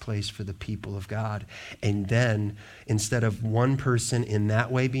best place for the people of God. And then, instead of one person in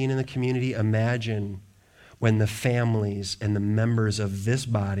that way being in the community, imagine when the families and the members of this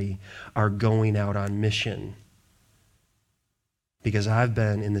body are going out on mission. because I've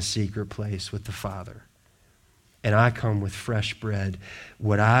been in the secret place with the Father. And I come with fresh bread,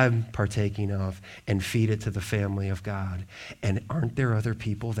 what I'm partaking of, and feed it to the family of God. And aren't there other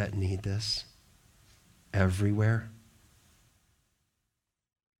people that need this everywhere?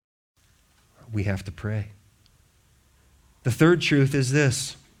 We have to pray. The third truth is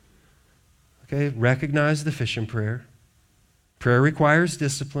this. Okay, recognize the fish in prayer. Prayer requires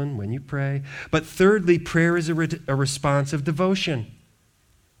discipline when you pray. But thirdly, prayer is a response of devotion.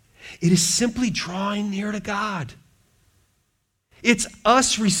 It is simply drawing near to God. It's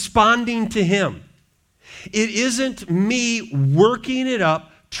us responding to Him. It isn't me working it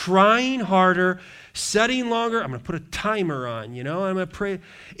up, trying harder, setting longer. I'm going to put a timer on, I'm going to pray.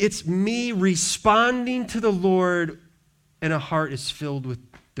 It's me responding to the Lord, and a heart is filled with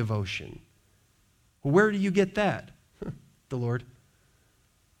devotion. Well, where do you get that? The Lord.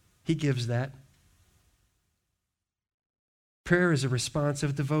 He gives that. Prayer is a response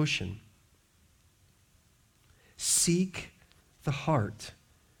of devotion. Seek the heart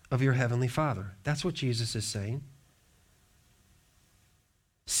of your Heavenly Father. That's what Jesus is saying.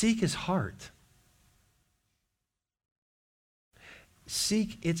 Seek His heart.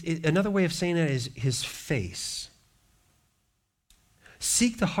 Another way of saying that is His face.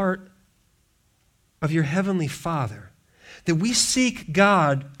 Seek the heart of your Heavenly Father. That we seek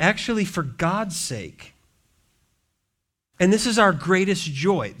God actually for God's sake. And this is our greatest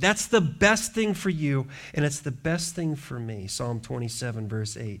joy. That's the best thing for you, and it's the best thing for me. Psalm 27,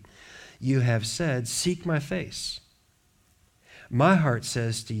 verse 8. You have said, seek my face. My heart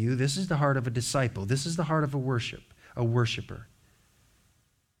says to you, this is the heart of a disciple. This is the heart of a worshiper.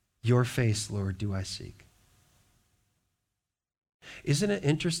 Your face, Lord, do I seek. Isn't it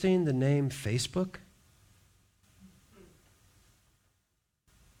interesting, the name Facebook?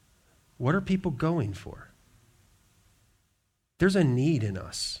 What are people going for? There's a need in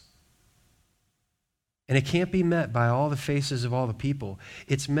us. And it can't be met by all the faces of all the people.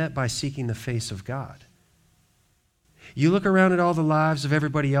 It's met by seeking the face of God. You look around at all the lives of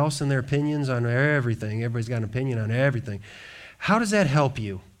everybody else and their opinions on everything. Everybody's got an opinion on everything. How does that help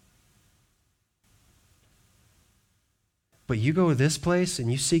you? But you go to this place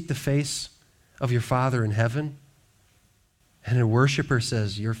and you seek the face of your Father in heaven, and a worshiper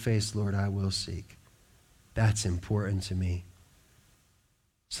says, your face, Lord, I will seek. That's important to me.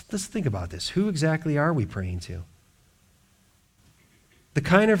 So let's think about this. Who exactly are we praying to? The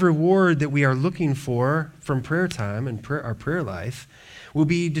kind of reward that we are looking for from prayer time and our prayer life will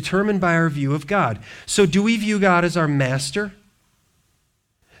be determined by our view of God. So do we view God as our master?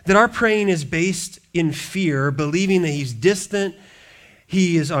 That our praying is based in fear, believing that He's distant,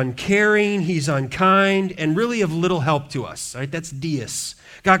 He is uncaring, He's unkind, and really of little help to us. Right? That's deus.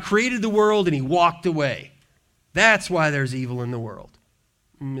 God created the world and He walked away. That's why there's evil in the world.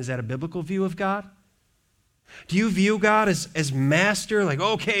 Is that a biblical view of God? Do you view God as master? Like,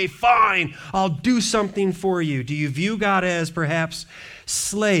 okay, fine, I'll do something for you. Do you view God as perhaps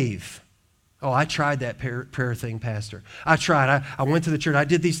slave? Oh, I tried that prayer thing, Pastor. I tried. I went to the church. I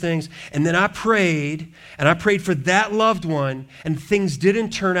did these things. And then I prayed, and I prayed for that loved one, and things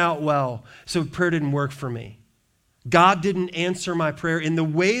didn't turn out well. So prayer didn't work for me. God didn't answer my prayer in the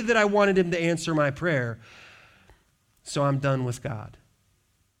way that I wanted Him to answer my prayer. So I'm done with God.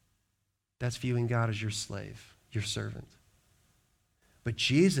 That's viewing God as your slave, your servant. But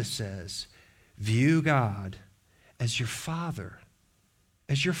Jesus says, view God as your Father,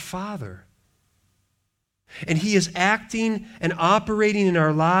 as your Father. And He is acting and operating in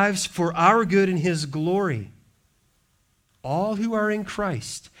our lives for our good and His glory. All who are in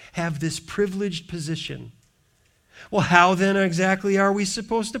Christ have this privileged position. Well, how then exactly are we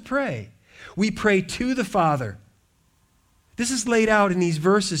supposed to pray? We pray to the Father. This is laid out in these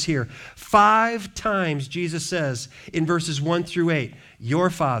verses here. 5 times Jesus says in verses 1 through 8, your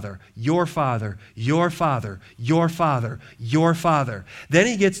Father, your Father, your Father, your Father, your Father. Then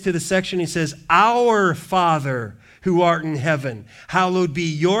He gets to the section, He says, our Father who art in heaven, hallowed be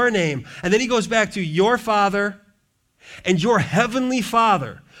your name. And then He goes back to your Father and your heavenly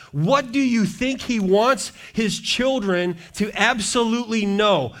Father. What do you think He wants His children to absolutely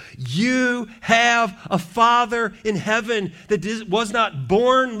know? You have a Father in heaven that was not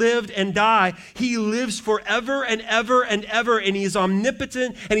born, lived, and died. He lives forever and ever and ever, and He is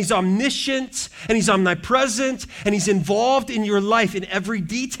omnipotent, and He's omniscient, and He's omnipresent, and He's involved in your life in every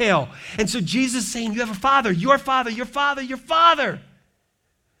detail. And so Jesus is saying, you have a Father, your Father, your Father, your Father.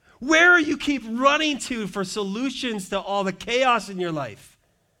 Where you keep running to for solutions to all the chaos in your life?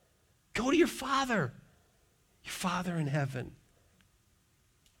 Go to your Father in heaven.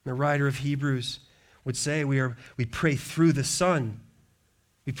 The writer of Hebrews would say, we pray through the Son.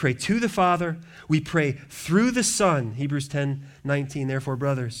 We pray to the Father. We pray through the Son. Hebrews 10:19, therefore,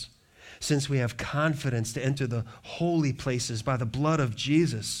 brothers, since we have confidence to enter the holy places by the blood of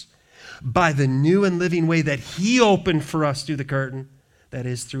Jesus, by the new and living way that he opened for us through the curtain, that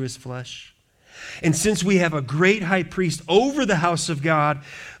is, through his flesh. And since we have a great high priest over the house of God,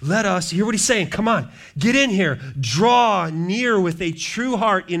 let us, hear what he's saying, come on, get in here, draw near with a true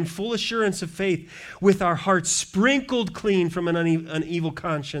heart in full assurance of faith, with our hearts sprinkled clean from an evil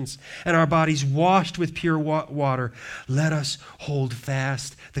conscience and our bodies washed with pure water. Let us hold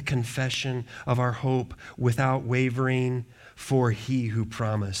fast the confession of our hope without wavering, for he who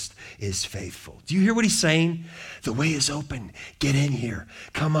promised is faithful. Do you hear what he's saying? The way is open. Get in here.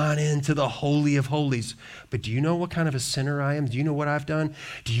 Come on into the Holy of Holies. But do you know what kind of a sinner I am? Do you know what I've done?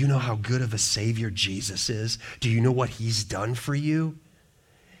 Do you know how good of a Savior Jesus is? Do you know what he's done for you?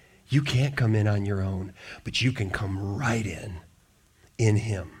 You can't come in on your own, but you can come right in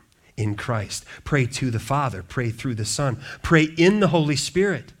him, in Christ. Pray to the Father. Pray through the Son. Pray in the Holy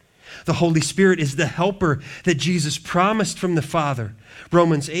Spirit. The Holy Spirit is the helper that Jesus promised from the Father.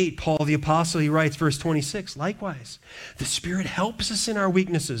 Romans 8, Paul the Apostle, he writes, verse 26, likewise, the Spirit helps us in our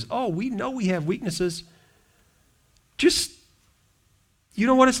weaknesses. Oh, we know we have weaknesses. Just, you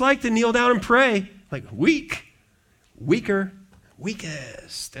know what it's like to kneel down and pray. Like, weaker,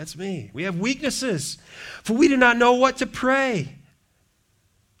 weakest. That's me. We have weaknesses. For we do not know what to pray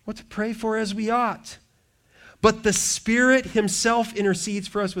for as we ought. But the Spirit himself intercedes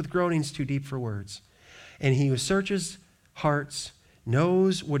for us with groanings too deep for words. And he who searches hearts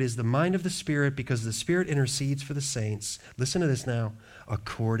knows what is the mind of the Spirit, because the Spirit intercedes for the saints. Listen to this now.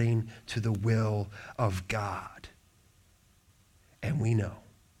 According to the will of God. And we know.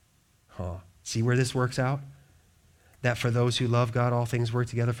 See where this works out? That for those who love God, all things work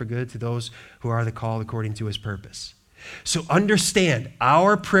together for good, to those who are the called according to his purpose. So understand,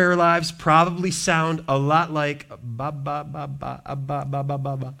 our prayer lives probably sound a lot like ba ba ba ba ba ba ba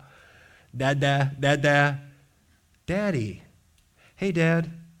ba ba, dada, daddy. Hey, Dad.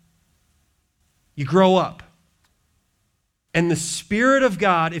 You grow up. And the Spirit of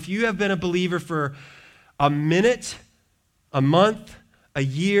God, if you have been a believer for a minute, a month, a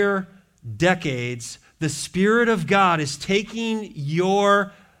year, decades, the Spirit of God is taking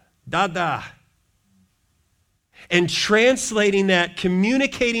your dada and translating that,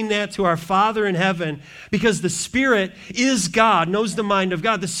 communicating that to our Father in heaven, because the Spirit is God, knows the mind of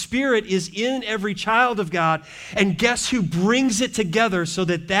God. The Spirit is in every child of God, and guess who brings it together so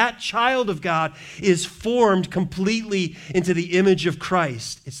that that child of God is formed completely into the image of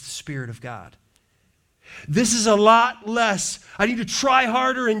Christ? It's the Spirit of God. This is a lot less, I need to try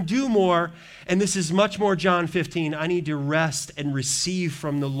harder and do more, and this is much more John 15. I need to rest and receive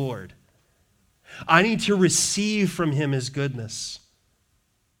from the Lord. I need to receive from him his goodness.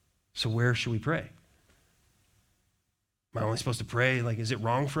 So where should we pray? Am I only supposed to pray? Like, is it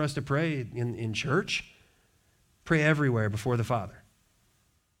wrong for us to pray in church? Pray everywhere before the Father.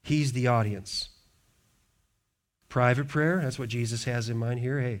 He's the audience. Private prayer, that's what Jesus has in mind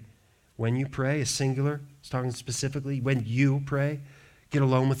here. Hey, when you pray, is singular. It's talking specifically when you pray. Get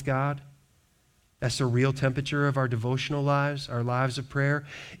alone with God. That's the real temperature of our devotional lives, our lives of prayer,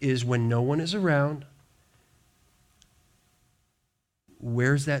 is when no one is around.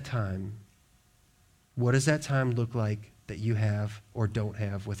 Where's that time? What does that time look like that you have or don't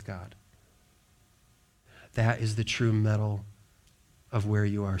have with God? That is the true metal of where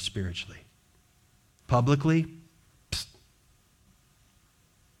you are spiritually. Publicly,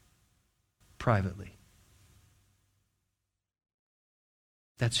 privately.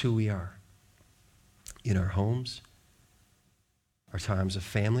 That's who we are. In our homes, our times of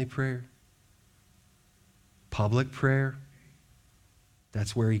family prayer, public prayer.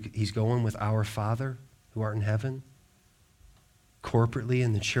 That's where he's going with our Father who art in heaven. Corporately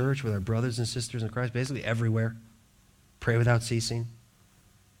in the church with our brothers and sisters in Christ, basically everywhere. Pray without ceasing.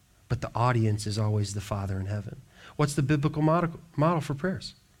 But the audience is always the Father in heaven. What's the biblical model for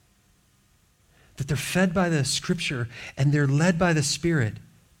prayers? That they're fed by the Scripture and they're led by the Spirit.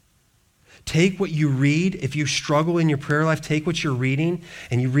 Take what you read. If you struggle in your prayer life, take what you're reading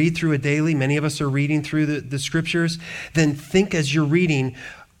and you read through it daily. Many of us are reading through the Scriptures. Then think as you're reading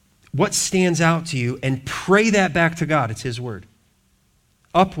what stands out to you and pray that back to God. It's his word.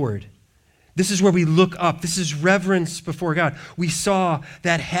 Upward. This is where we look up. This is reverence before God. We saw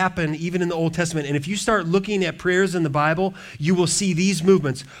that happen even in the Old Testament. And if you start looking at prayers in the Bible, you will see these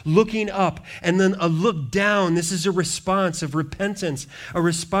movements. Looking up and then a look down. This is a response of repentance, a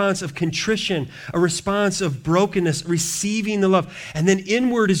response of contrition, a response of brokenness, receiving the love. And then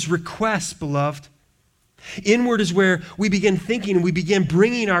inward is request, beloved. Inward is where we begin thinking and we begin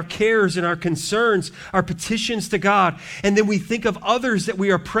bringing our cares and our concerns, our petitions to God. And then we think of others that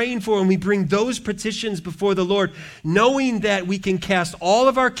we are praying for and we bring those petitions before the Lord, knowing that we can cast all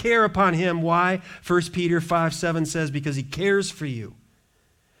of our care upon him. Why? 1 Peter 5:7 says, because he cares for you.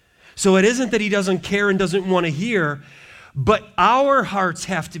 So it isn't that he doesn't care and doesn't want to hear, but our hearts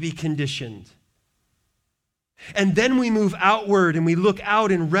have to be conditioned. And then we move outward and we look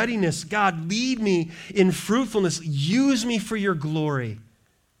out in readiness. God, lead me in fruitfulness. Use me for your glory.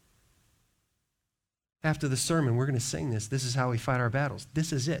 After the sermon, we're going to sing this. This is how we fight our battles.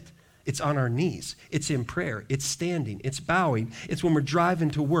 This is it. It's on our knees. It's in prayer. It's standing. It's bowing. It's when we're driving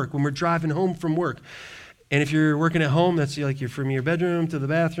to work, when we're driving home from work. And if you're working at home, that's like you're from your bedroom to the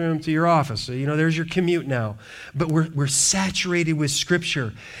bathroom to your office. So, there's your commute now. But we're saturated with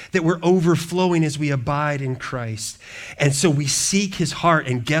Scripture, that we're overflowing as we abide in Christ. And so we seek his heart,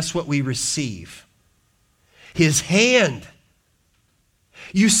 and guess what we receive? His hand.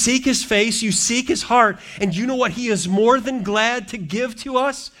 You seek his face, you seek his heart, and you know what he is more than glad to give to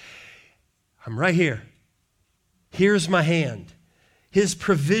us? I'm right here. Here's my hand. His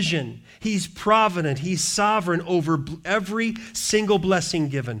provision. He's provident. He's sovereign over every single blessing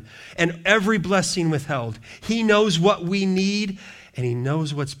given and every blessing withheld. He knows what we need, and he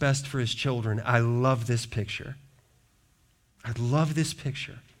knows what's best for his children. I love this picture. I love this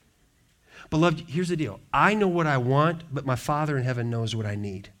picture. Beloved, here's the deal. I know what I want, but my Father in heaven knows what I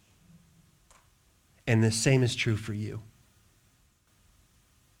need. And the same is true for you.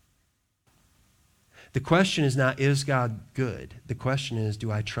 The question is not, is God good? The question is, do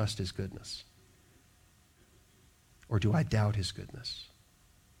I trust his goodness? Or do I doubt his goodness?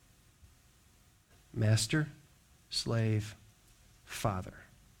 Master, slave, Father.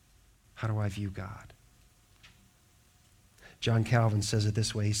 How do I view God? John Calvin says it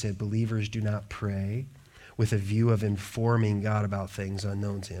this way. He said, believers do not pray with a view of informing God about things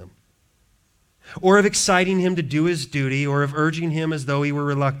unknown to him, or of exciting him to do his duty, or of urging him as though he were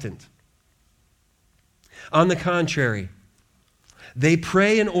reluctant. On the contrary, they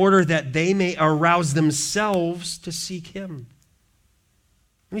pray in order that they may arouse themselves to seek him.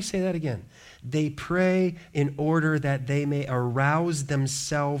 Let me say that again. They pray in order that they may arouse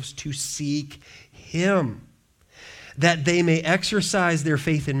themselves to seek him, that they may exercise their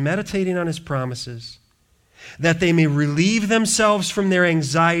faith in meditating on his promises, that they may relieve themselves from their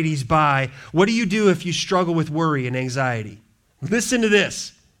anxieties by, what do you do if you struggle with worry and anxiety? Listen to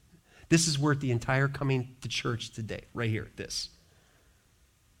this. This is worth the entire coming to church today, right here, this.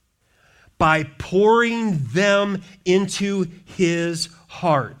 By pouring them into his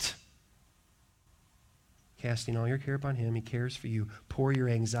heart. Casting all your care upon him, he cares for you. Pour your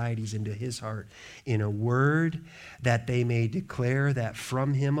anxieties into his heart in a word that they may declare that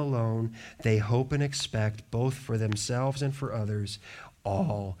from him alone they hope and expect, both for themselves and for others,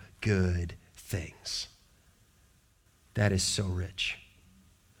 all good things. That is so rich.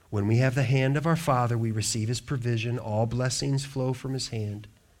 When we have the hand of our Father, we receive his provision. All blessings flow from his hand.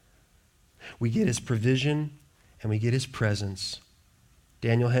 We get his provision and we get his presence.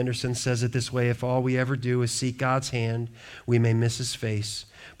 Daniel Henderson says it this way: if all we ever do is seek God's hand, we may miss his face.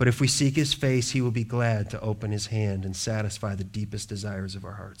 But if we seek his face, he will be glad to open his hand and satisfy the deepest desires of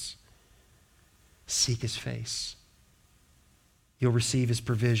our hearts. Seek his face. You'll receive his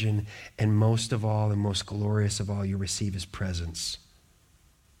provision, and most of all, and most glorious of all, you'll receive his presence.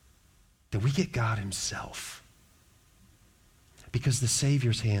 That we get God himself, because the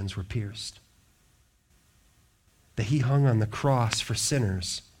Savior's hands were pierced, that he hung on the cross for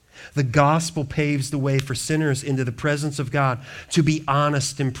sinners. The gospel paves the way for sinners into the presence of God to be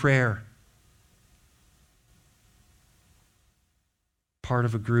honest in prayer. Part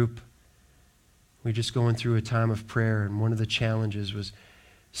of a group, we're just going through a time of prayer, and one of the challenges was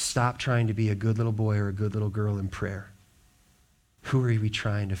stop trying to be a good little boy or a good little girl in prayer. Who are we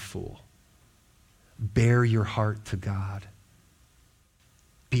trying to fool? Bare your heart to God.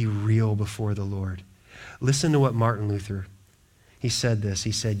 Be real before the Lord. Listen to what Martin Luther, he said this.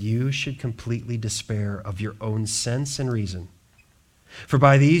 He said, you should completely despair of your own sense and reason, for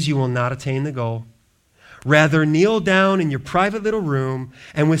by these you will not attain the goal. Rather, kneel down in your private little room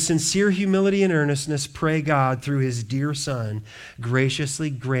and with sincere humility and earnestness pray God through his dear Son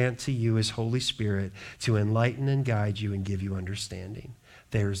graciously grant to you his Holy Spirit to enlighten and guide you and give you understanding.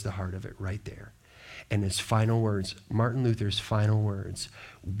 There's the heart of it right there. And his final words, Martin Luther's final words,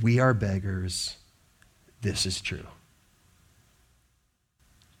 we are beggars. This is true.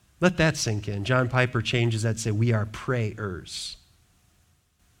 Let that sink in. John Piper changes that to say, we are prayers.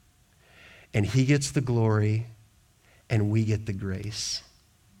 And he gets the glory, and we get the grace.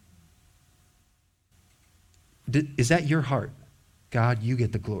 Is that your heart? God, you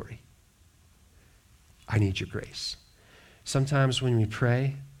get the glory. I need your grace. Sometimes when we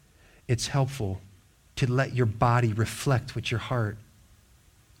pray, it's helpful to let your body reflect what your heart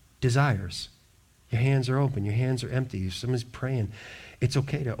desires. Your hands are open. Your hands are empty. If someone's praying, it's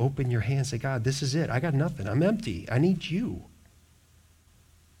okay to open your hands. Say, God, this is it. I got nothing. I'm empty. I need you.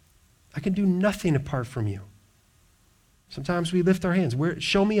 I can do nothing apart from you. Sometimes we lift our hands.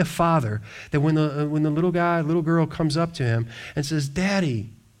 Show me a father that when the little girl comes up to him and says,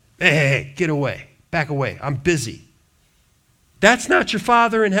 Daddy, hey, get away. Back away. I'm busy. That's not your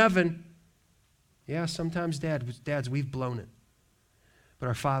Father in heaven. Yeah, sometimes dads, we've blown it. But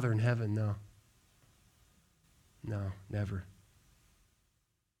our Father in heaven, no. No, never.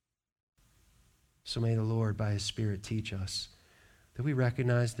 So may the Lord, by his Spirit, teach us that we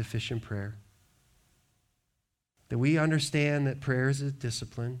recognize deficient prayer, that we understand that prayer is a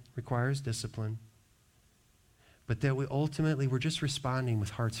discipline, requires discipline, but that we're just responding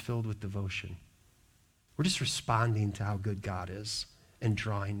with hearts filled with devotion. We're just responding to how good God is and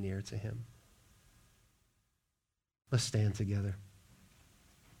drawing near to him. Let's stand together.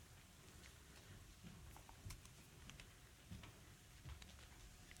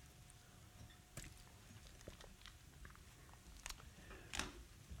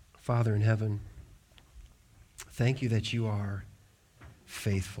 Father in heaven, thank you that you are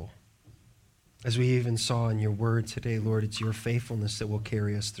faithful. As we even saw in your word today, Lord, it's your faithfulness that will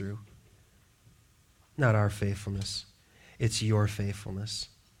carry us through. Not our faithfulness. It's your faithfulness.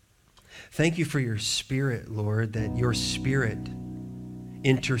 Thank you for your Spirit, Lord, that your Spirit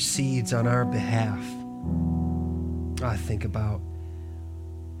intercedes on our behalf. I think about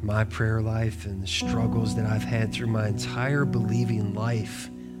my prayer life and the struggles that I've had through my entire believing life.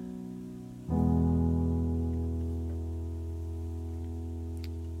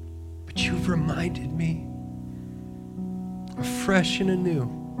 But you've reminded me afresh and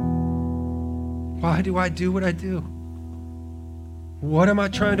anew. Why do I do what I do? What am I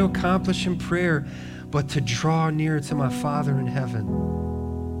trying to accomplish in prayer but to draw near to my Father in heaven?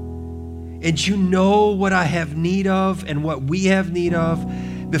 And you know what I have need of and what we have need of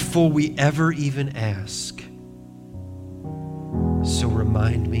before we ever even ask. So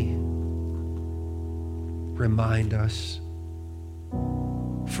remind me, remind us,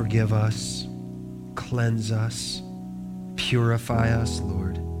 forgive us, cleanse us, purify us,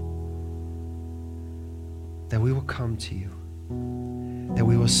 Lord, that we will come to you, that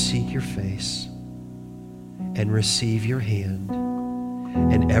we will seek your face and receive your hand,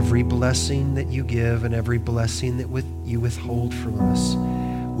 and every blessing that you give and every blessing that you withhold from us,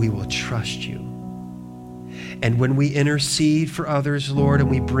 we will trust you. And when we intercede for others, Lord, and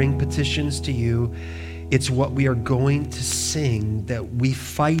we bring petitions to you, it's what we are going to sing, that we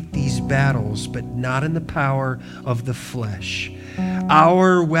fight these battles, but not in the power of the flesh.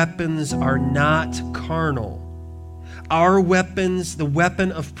 Our weapons are not carnal. Our weapons, the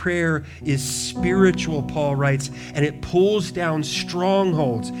weapon of prayer, is spiritual, Paul writes, and it pulls down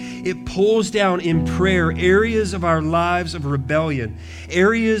strongholds. It pulls down in prayer areas of our lives of rebellion,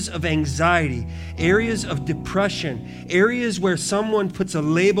 areas of anxiety, areas of depression, areas where someone puts a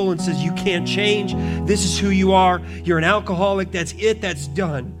label and says, you can't change, this is who you are, you're an alcoholic, that's it, that's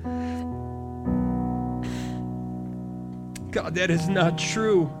done. God, that is not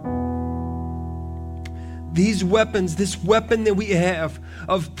true. These weapons, this weapon that we have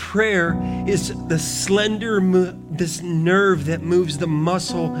of prayer is the slender, this nerve that moves the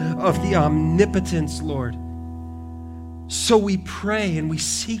muscle of the omnipotence, Lord. So we pray and we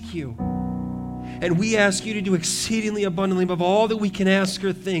seek you. And we ask you to do exceedingly abundantly above all that we can ask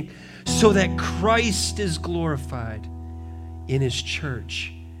or think, so that Christ is glorified in his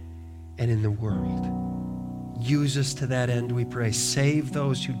church and in the world. Use us to that end, we pray. Save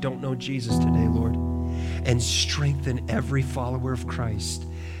those who don't know Jesus today, Lord. And strengthen every follower of Christ,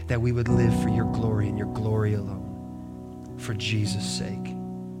 that we would live for your glory and your glory alone. For Jesus' sake,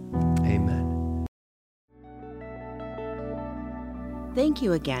 amen. Thank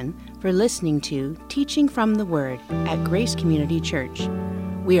you again for listening to Teaching from the Word at Grace Community Church.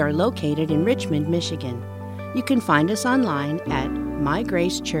 We are located in Richmond, Michigan. You can find us online at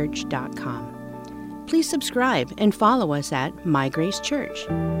mygracechurch.com. Please subscribe and follow us at My Grace Church.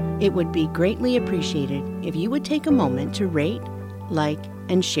 It would be greatly appreciated if you would take a moment to rate, like,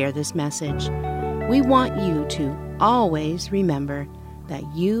 and share this message. We want you to always remember that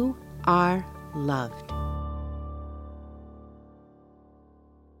you are loved.